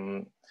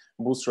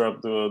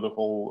bootstrap the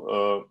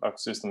whole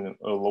ecosystem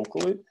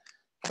locally.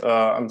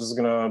 I'm just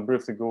gonna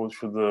briefly go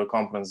through the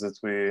components that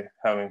we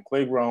have in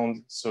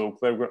Clayground. So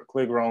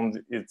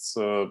Clayground, it's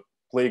a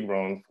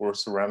playground for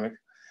ceramic.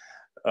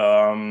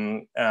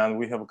 And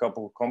we have a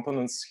couple of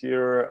components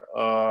here.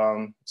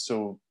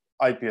 So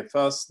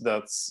IPFS,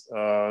 that's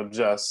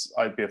just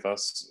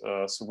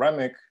IPFS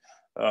ceramic.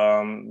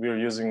 We're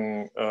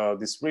using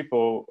this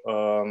repo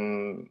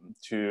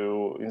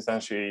to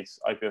instantiate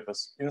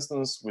IPFS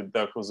instance with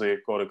the Jose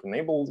codec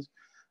enabled.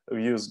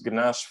 We use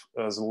Ganesh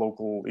as a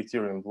local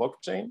Ethereum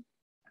blockchain.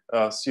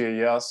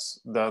 CAS,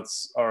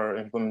 that's our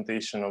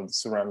implementation of the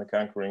ceramic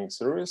anchoring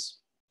service.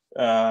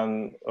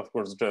 And of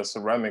course, just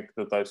ceramic,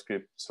 the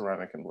TypeScript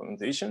ceramic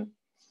implementation.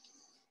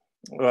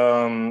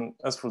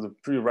 As for the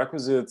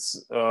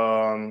prerequisites,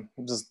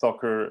 just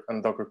Docker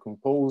and Docker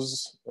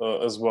Compose,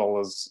 as well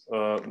as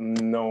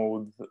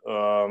Node,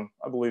 I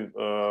believe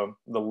the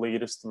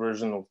latest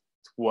version of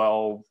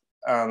 12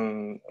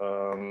 and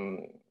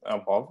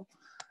above.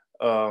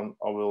 I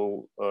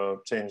will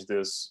change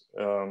this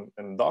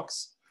in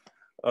docs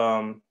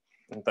in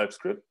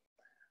TypeScript.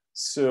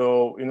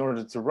 So in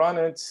order to run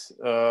it,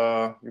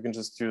 you can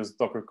just use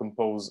Docker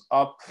Compose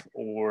up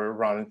or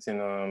run it in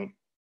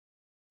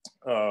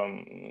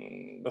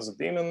as a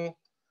daemon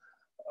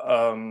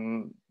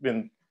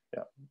in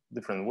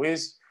different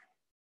ways.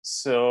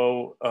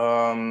 So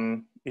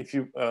if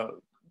you,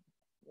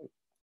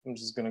 I'm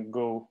just gonna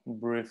go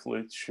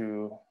briefly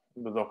to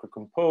the Docker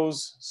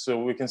Compose.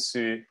 So we can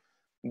see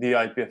the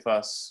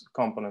IPFS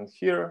component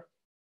here,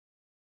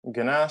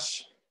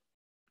 Ganesh,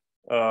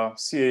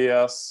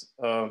 CAS,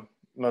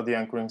 the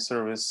anchoring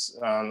service,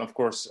 and of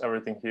course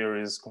everything here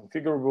is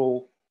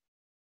configurable,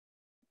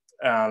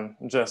 and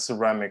just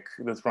ceramic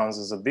that runs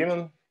as a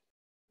daemon.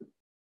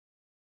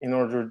 In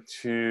order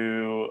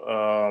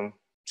to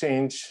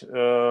change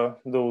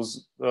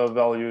those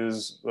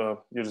values,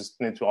 you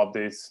just need to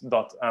update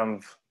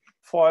 .env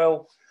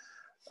file.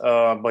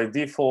 By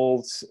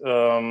default,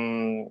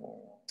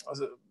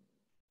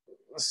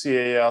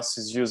 CAS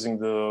is using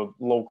the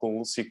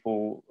local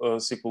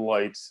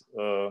SQLite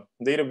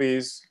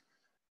database.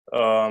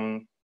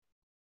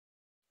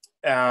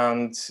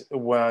 And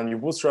when you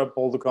bootstrap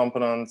all the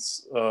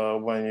components,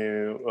 when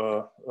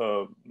you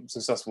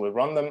successfully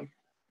run them,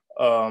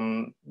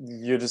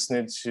 you just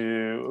need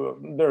to,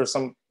 there are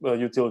some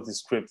utility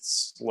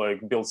scripts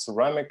like build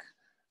ceramic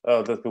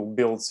that will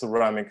build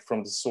ceramic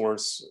from the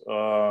source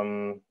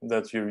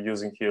that you're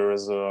using here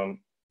as a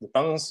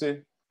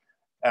dependency.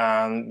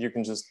 And you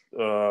can just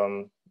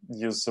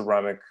use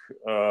ceramic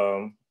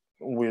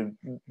with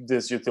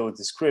this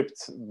utility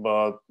script,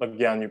 but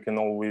again, you can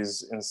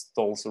always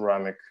install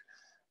ceramic,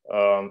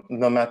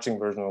 the matching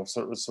version of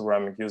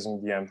ceramic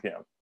using the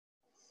npm.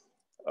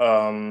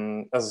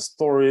 As a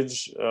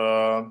storage,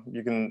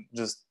 you can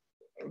just,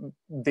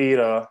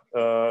 data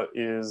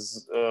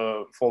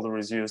folder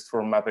is used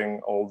for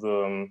mapping all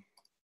the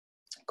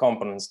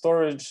component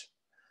storage.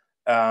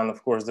 And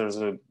of course, there's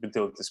a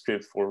utility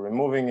script for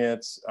removing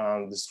it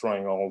and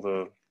destroying all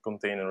the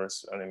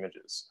containers and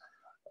images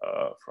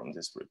from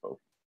this repo.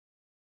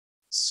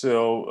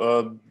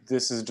 So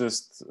this is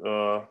just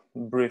a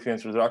brief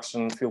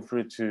introduction. Feel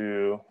free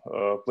to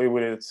play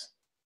with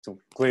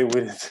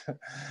it,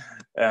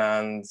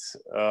 and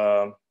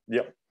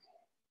yeah,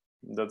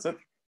 that's it.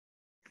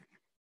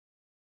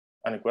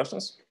 Any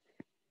questions?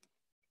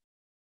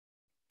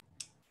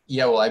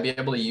 Yeah, will I be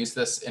able to use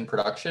this in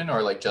production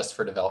or like just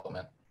for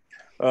development?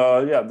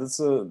 Yeah, that's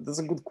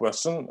a good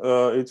question.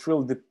 It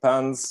really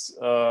depends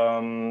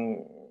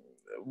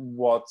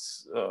what.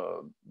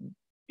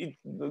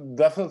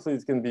 Definitely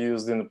it can be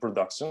used in the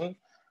production,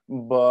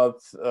 but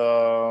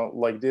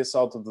like this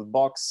out of the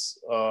box,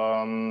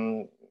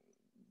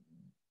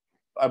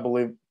 I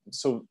believe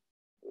so.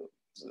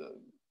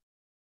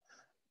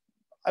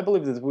 I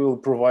believe that we will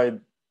provide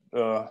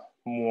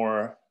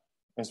more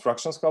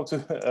instructions how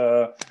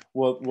to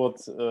what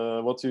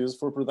to use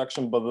for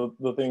production, but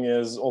the thing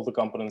is, all the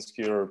components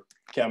here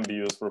can be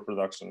used for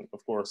production,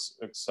 of course,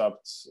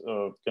 except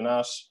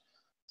Ganesh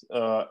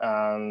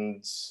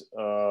and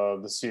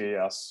the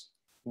CAS.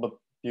 But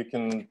you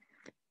can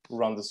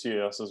run the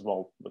CAS as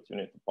well, but you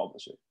need to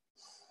publish it.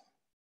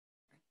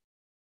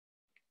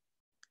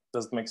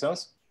 Does it make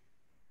sense?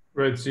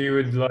 Right. So you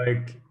would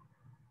like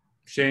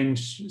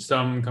change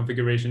some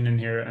configuration in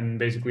here and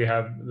basically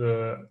have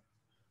the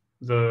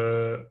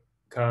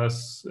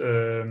CAS,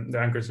 the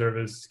anchor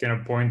service, kind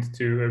of point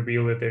to a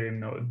real Ethereum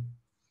node.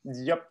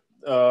 Yep.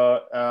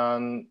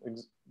 And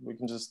we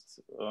can just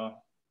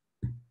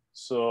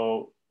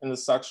so in the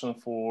section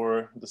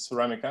for the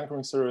ceramic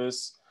anchoring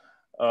service,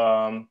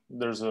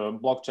 there's a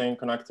blockchain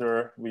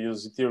connector. We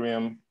use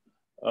Ethereum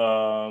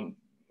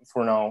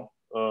for now.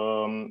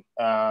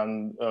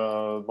 And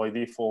by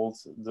default,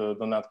 the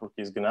network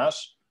is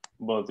Ganesh,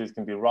 but it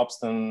can be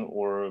Robston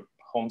or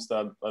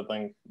Homestead, I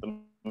think, the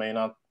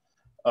mainnet.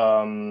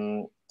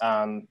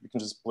 And you can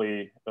just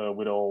play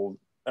with all,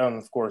 and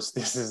of course,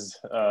 this is,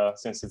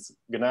 since it's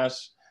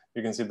Ganesh,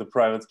 you can see the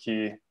private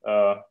key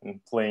in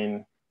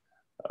plain.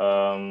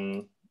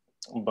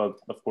 But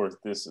of course,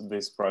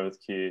 this private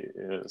key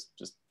is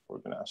just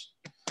Ganache.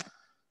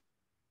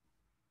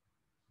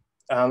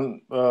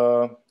 And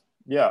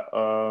yeah,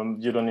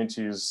 you don't need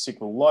to use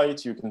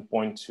SQLite. You can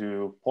point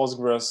to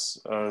Postgres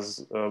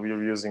as we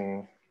are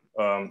using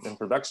in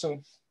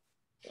production.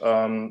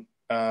 And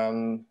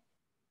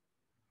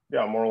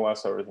yeah, more or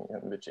less everything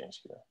can be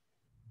changed here.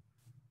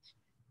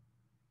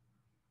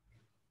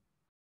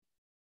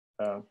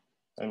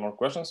 Any more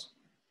questions?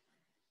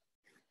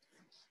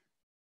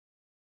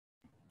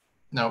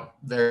 No,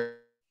 there.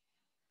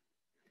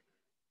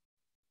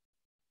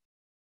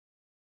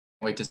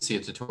 Wait to see a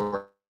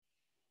tutorial.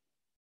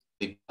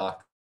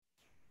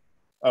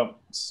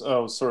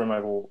 Oh, sorry,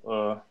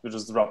 Michael. You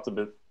just dropped a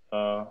bit.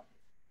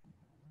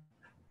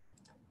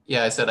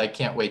 Yeah, I said I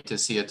can't wait to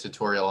see a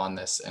tutorial on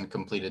this and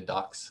completed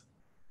docs.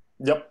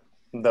 Yep,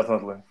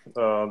 definitely.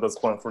 That's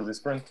planned for this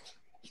sprint.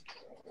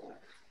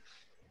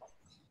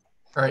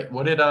 All right,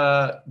 what did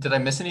I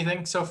miss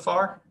anything so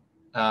far?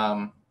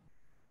 I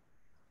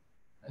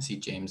see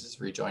James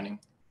is rejoining.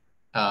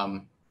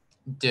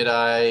 Did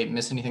I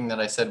miss anything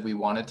that I said we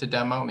wanted to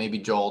demo? Maybe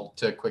Joel,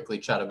 to quickly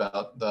chat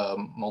about the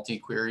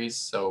multi-queries.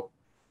 So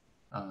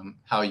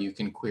how you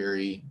can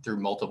query through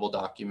multiple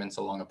documents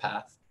along a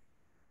path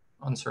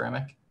on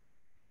Ceramic.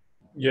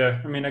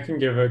 Yeah, I mean, I can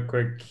give a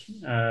quick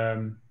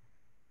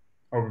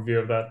overview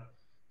of that.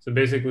 So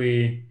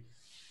basically,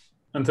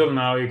 until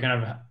now, you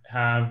kind of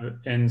have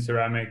in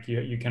Ceramic,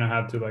 you kind of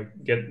had to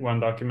like get one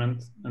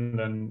document and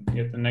then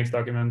get the next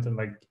document and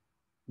like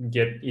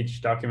get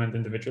each document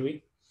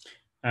individually.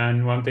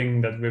 And one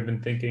thing that we've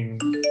been thinking,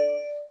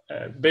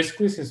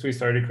 basically since we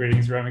started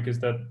creating Ceramic, is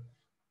that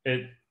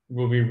it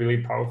will be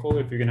really powerful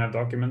if you can have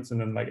documents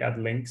and then like add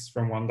links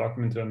from one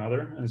document to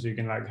another. And so you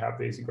can like have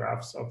these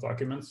graphs of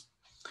documents.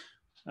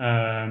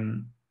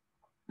 And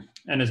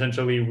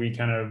essentially we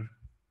kind of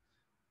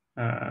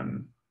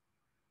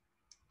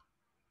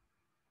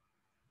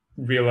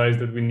realized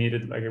that we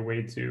needed like a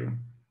way to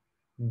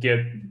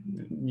get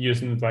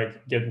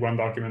one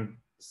document,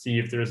 see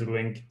if there's a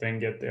link, then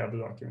get the other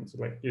documents.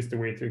 Like just a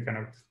way to kind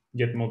of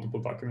get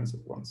multiple documents at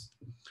once.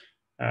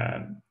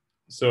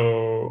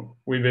 So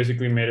we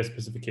basically made a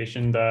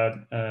specification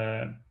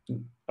that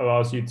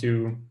allows you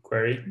to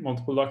query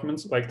multiple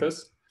documents like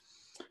this.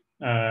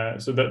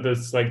 So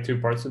there's like two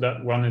parts to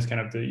that. One is kind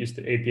of to use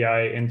the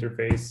API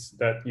interface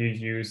that you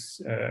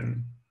use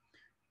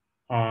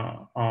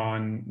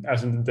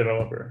as a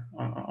developer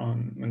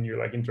when you're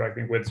like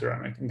interacting with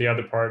Ceramic. And the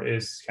other part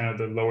is kind of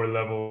the lower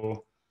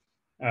level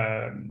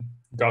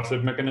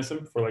gossip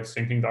mechanism for like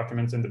syncing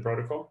documents in the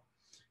protocol.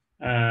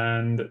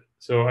 And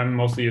so I'm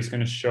mostly just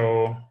going to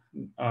show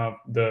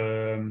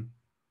the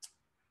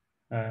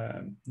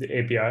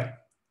API,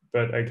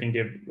 but I can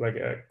give like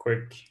a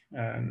quick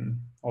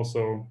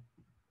also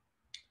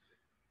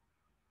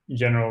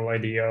general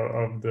idea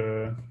of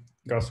the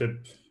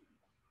gossip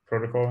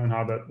protocol and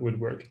how that would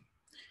work.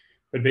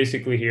 But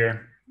basically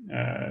here,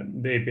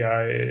 the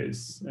API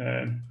is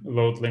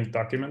load linked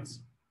documents.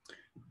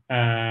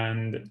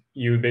 And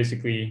you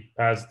basically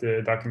pass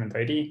the document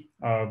ID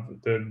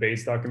of the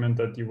base document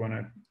that you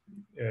want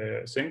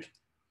to sync.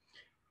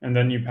 And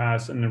then you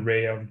pass an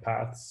array of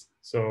paths.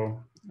 So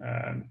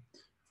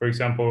for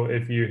example,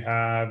 if you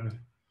have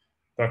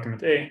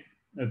document A,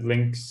 it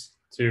links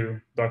to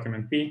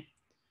document B.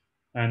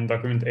 And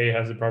document A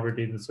has a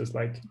property that says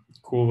like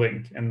cool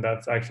link. And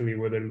that's actually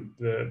where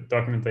the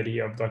document ID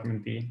of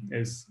document B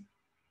is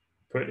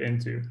put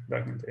into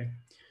document A.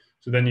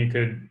 So then you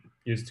could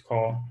use to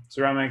call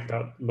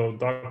ceramic.load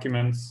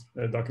documents,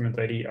 the document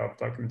ID of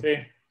document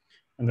A,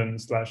 and then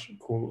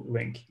 /cool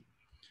link.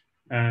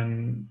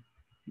 And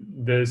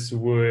this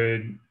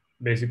would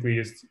basically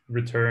just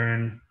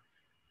return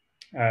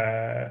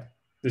the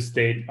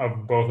state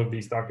of both of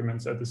these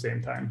documents at the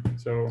same time.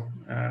 So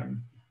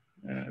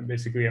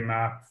basically a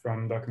map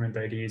from document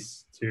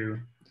IDs to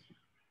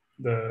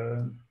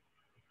the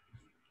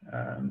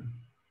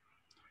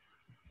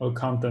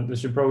content.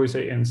 This should probably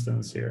say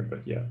instance here,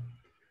 but yeah.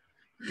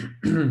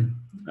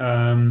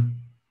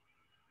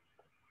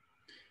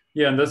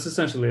 Yeah, and that's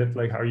essentially it,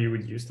 like how you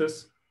would use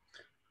this.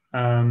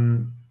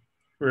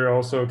 We're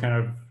also kind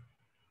of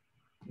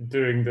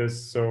doing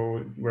this so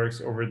it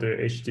works over the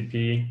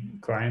HTTP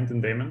client in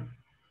Daemon,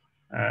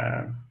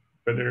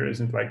 but there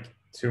isn't like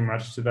too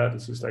much to that.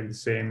 It's just like the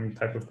same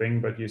type of thing,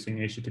 but using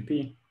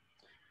HTTP.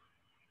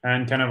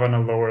 And kind of on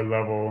a lower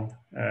level,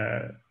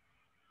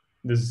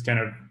 this is kind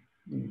of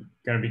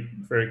going to be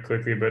very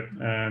quickly, but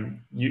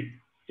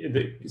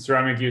the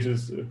Ceramic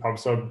uses a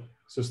PubSub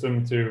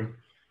system to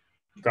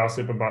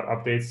gossip about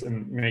updates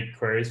and make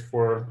queries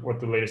for what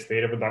the latest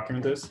state of a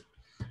document is.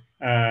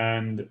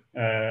 And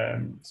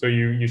so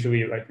you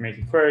usually like make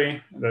a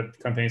query that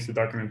contains the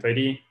document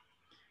ID.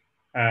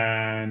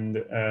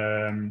 And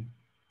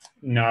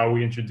now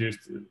we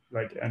introduced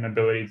like an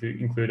ability to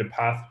include a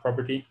path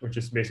property, which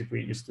is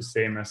basically just the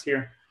same as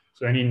here.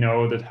 So any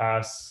node that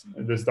has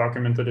this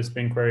document that is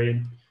being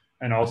queried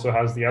and also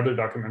has the other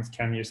documents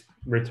can just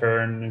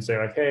return and say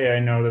like, hey, I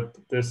know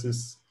that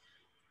this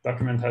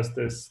document has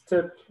this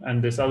tip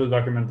and this other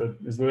document that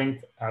is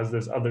linked has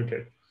this other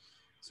tip.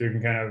 So you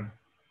can kind of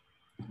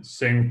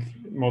sync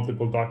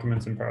multiple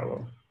documents in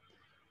parallel.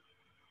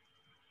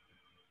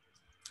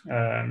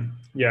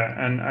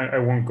 Yeah, and I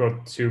won't go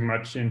too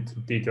much into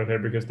detail here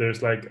because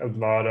there's like a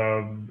lot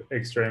of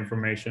extra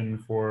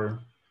information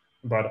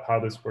about how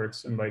this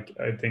works, and like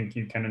I think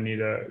you kind of need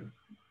a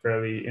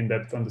fairly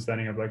in-depth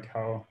understanding of like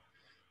how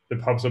the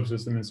pub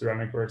subsystem in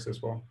Ceramic works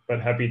as well.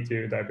 But happy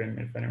to dive in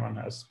if anyone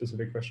has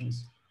specific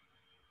questions.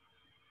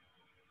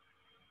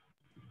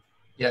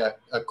 Yeah,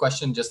 a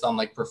question just on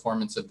like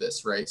performance of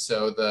this, right?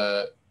 So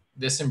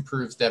this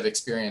improves dev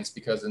experience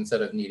because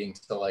instead of needing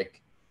to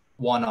like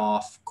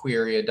one-off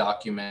query a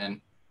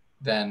document,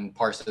 then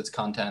parse its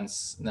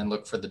contents, and then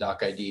look for the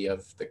doc ID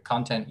of the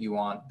content you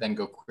want, then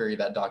go query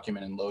that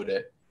document and load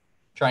it.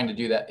 Trying to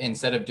do that,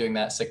 instead of doing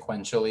that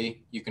sequentially,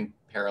 you can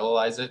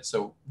parallelize it.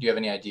 So do you have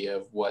any idea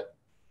of what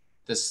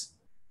this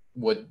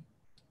would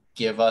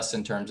give us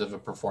in terms of a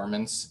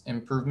performance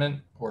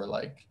improvement, or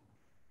like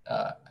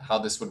how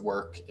this would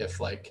work if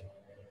like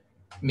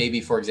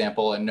maybe, for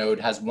example, a node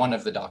has one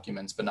of the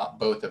documents but not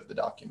both of the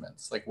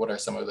documents? Like what are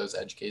some of those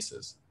edge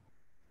cases?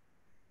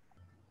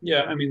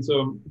 Yeah, I mean,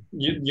 so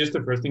just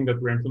the first thing that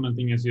we're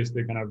implementing is just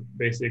the kind of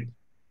basic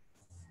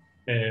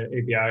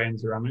API in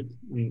Ceramic.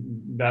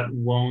 That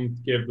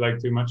won't give like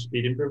too much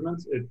speed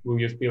improvements. It will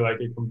just be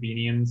like a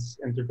convenience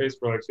interface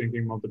for like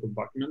syncing multiple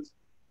documents.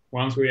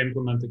 Once we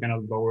implement a kind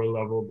of lower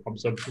level pub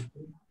subsystem,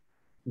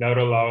 that would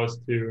allow us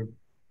to,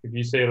 if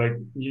you say like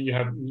you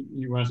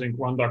want to sync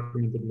one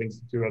document that links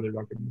to two other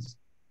documents,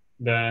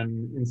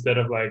 then instead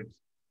of like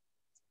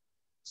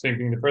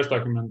syncing the first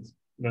document,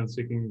 then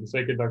syncing the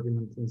second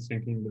document and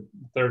syncing the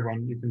third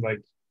one, you can like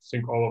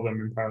sync all of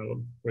them in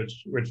parallel,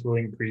 which will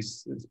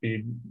increase the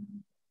speed.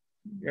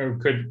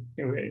 Could,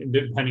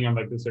 depending on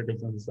like the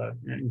circumstances, that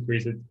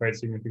increase it quite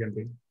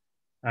significantly,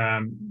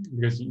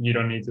 because you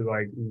don't need to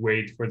like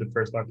wait for the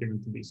first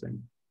document to be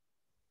synced.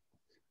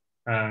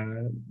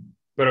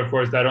 But of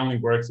course, that only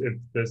works if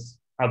this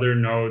other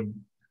node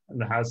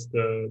that has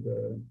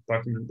the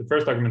document, the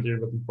first document you're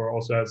looking for,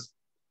 also has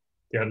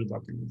the other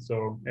documents.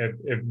 So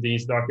if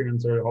these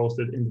documents are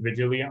hosted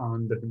individually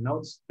on different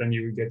nodes, then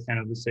you would get kind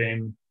of the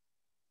same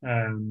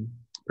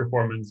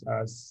performance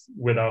as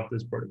without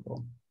this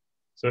protocol.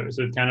 So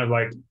it kind of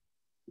like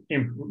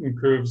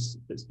improves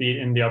the speed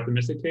in the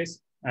optimistic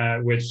case,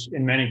 which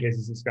in many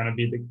cases is going to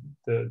be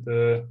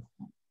the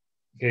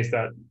case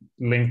that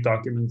linked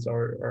documents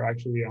are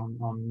actually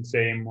on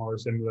same or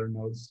similar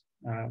nodes.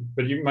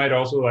 But you might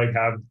also like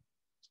have,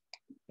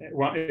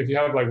 if you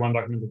have like one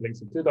document that links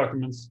to two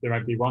documents, there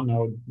might be one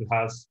node that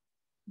has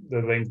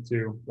the link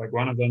to like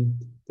one of them,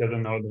 the other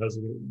node has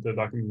the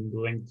document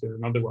linked to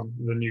another one.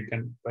 And then you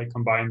can like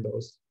combine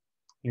those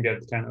and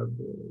get kind of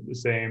the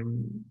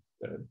same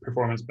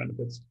performance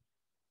benefits.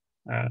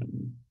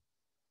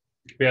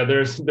 Yeah,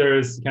 there's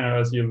kind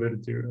of, as you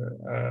alluded to,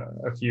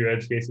 a few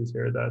edge cases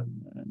here that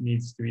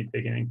needs to be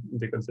taken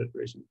into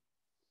consideration.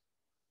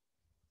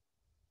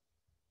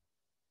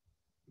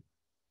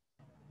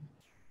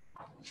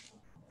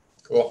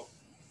 Cool.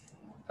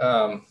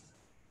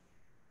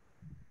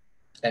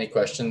 Any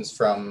questions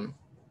from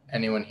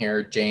anyone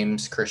here?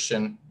 James,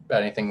 Christian,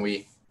 about anything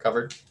we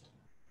covered?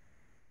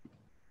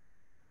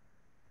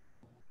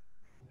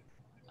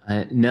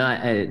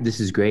 No,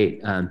 this is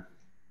great. I'm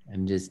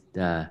just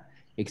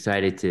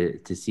excited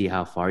to see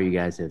how far you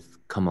guys have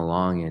come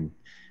along, and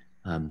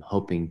I'm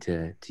hoping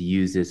to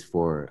use this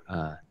for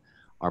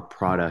our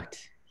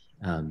product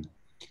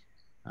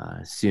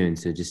soon.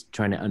 So just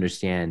trying to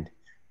understand.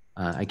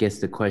 I guess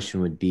the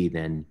question would be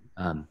then,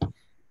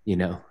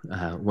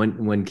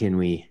 when can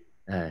we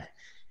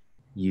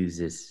use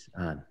this?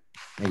 I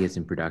guess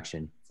in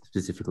production,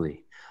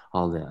 specifically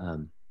all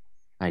the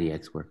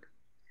IDX work.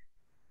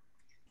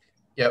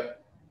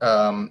 Yep.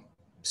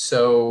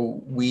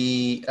 So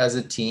we as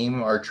a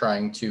team are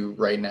trying to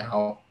right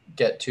now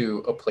get to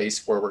a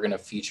place where we're going to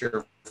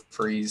feature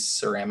freeze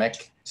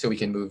Ceramic so we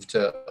can move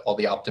to all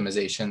the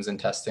optimizations and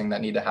testing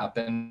that need to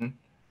happen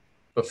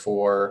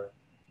before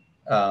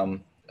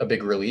a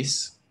big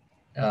release.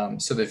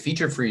 So the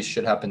feature freeze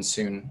should happen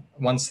soon.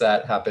 Once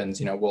that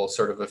happens, we'll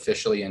sort of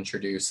officially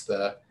introduce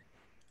the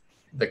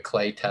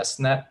Clay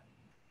testnet,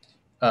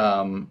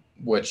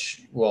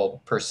 which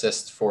will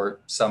persist for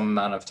some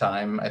amount of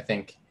time, I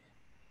think.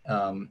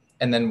 And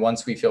then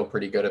once we feel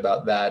pretty good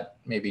about that,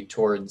 maybe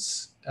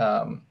towards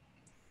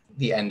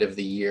the end of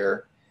the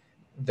year,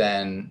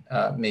 then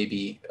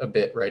maybe a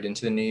bit right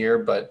into the new year,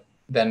 but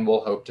then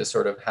we'll hope to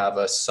sort of have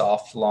a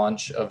soft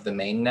launch of the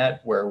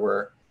mainnet where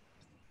we're,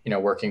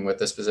 working with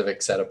a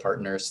specific set of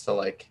partners to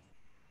like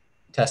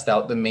test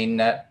out the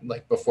mainnet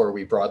like before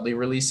we broadly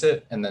release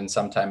it. And then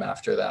sometime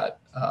after that,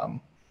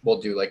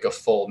 we'll do like a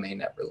full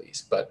mainnet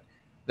release. But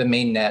the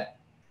mainnet,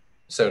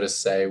 so to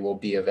say, will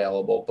be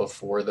available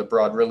before the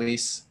broad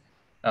release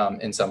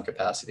in some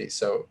capacity.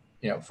 So,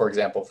 for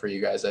example, for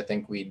you guys, I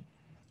think we'd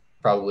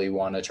probably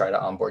want to try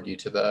to onboard you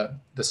to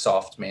the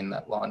soft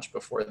mainnet launch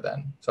before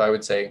then. So I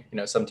would say,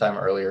 sometime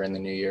earlier in the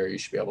new year, you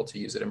should be able to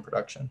use it in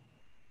production.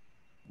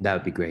 That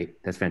would be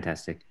great. That's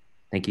fantastic.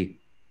 Thank you.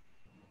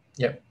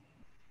 Yep.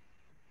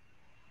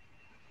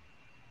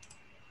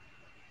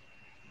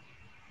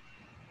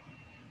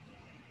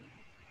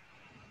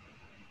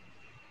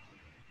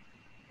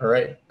 All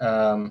right.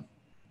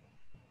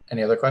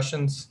 Any other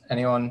questions?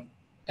 Anyone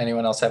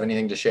else have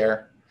anything to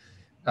share?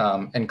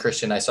 And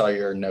Christian, I saw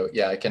your note.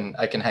 Yeah, I can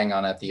hang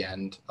on at the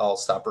end. I'll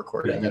stop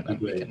recording. Yeah, that'd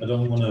be great. I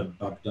don't want to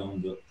bog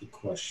down the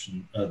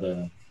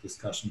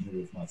discussion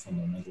here with my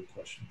fundamental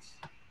questions,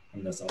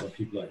 unless other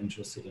people are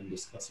interested in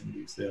discussing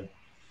these. They're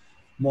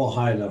more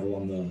high level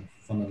on the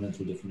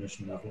fundamental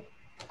definition level.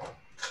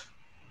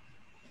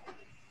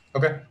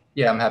 Okay.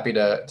 Yeah, I'm happy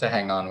to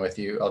hang on with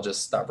you. I'll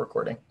just stop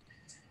recording.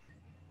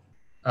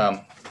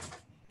 All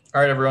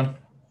right, everyone.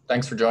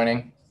 Thanks for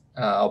joining.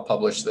 I'll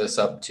publish this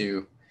up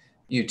to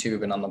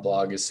YouTube and on the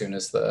blog as soon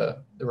as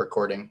the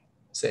recording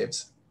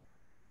saves.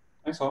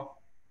 Thanks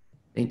all.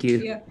 Thank you.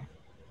 Yeah.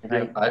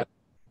 Thank you. Bye.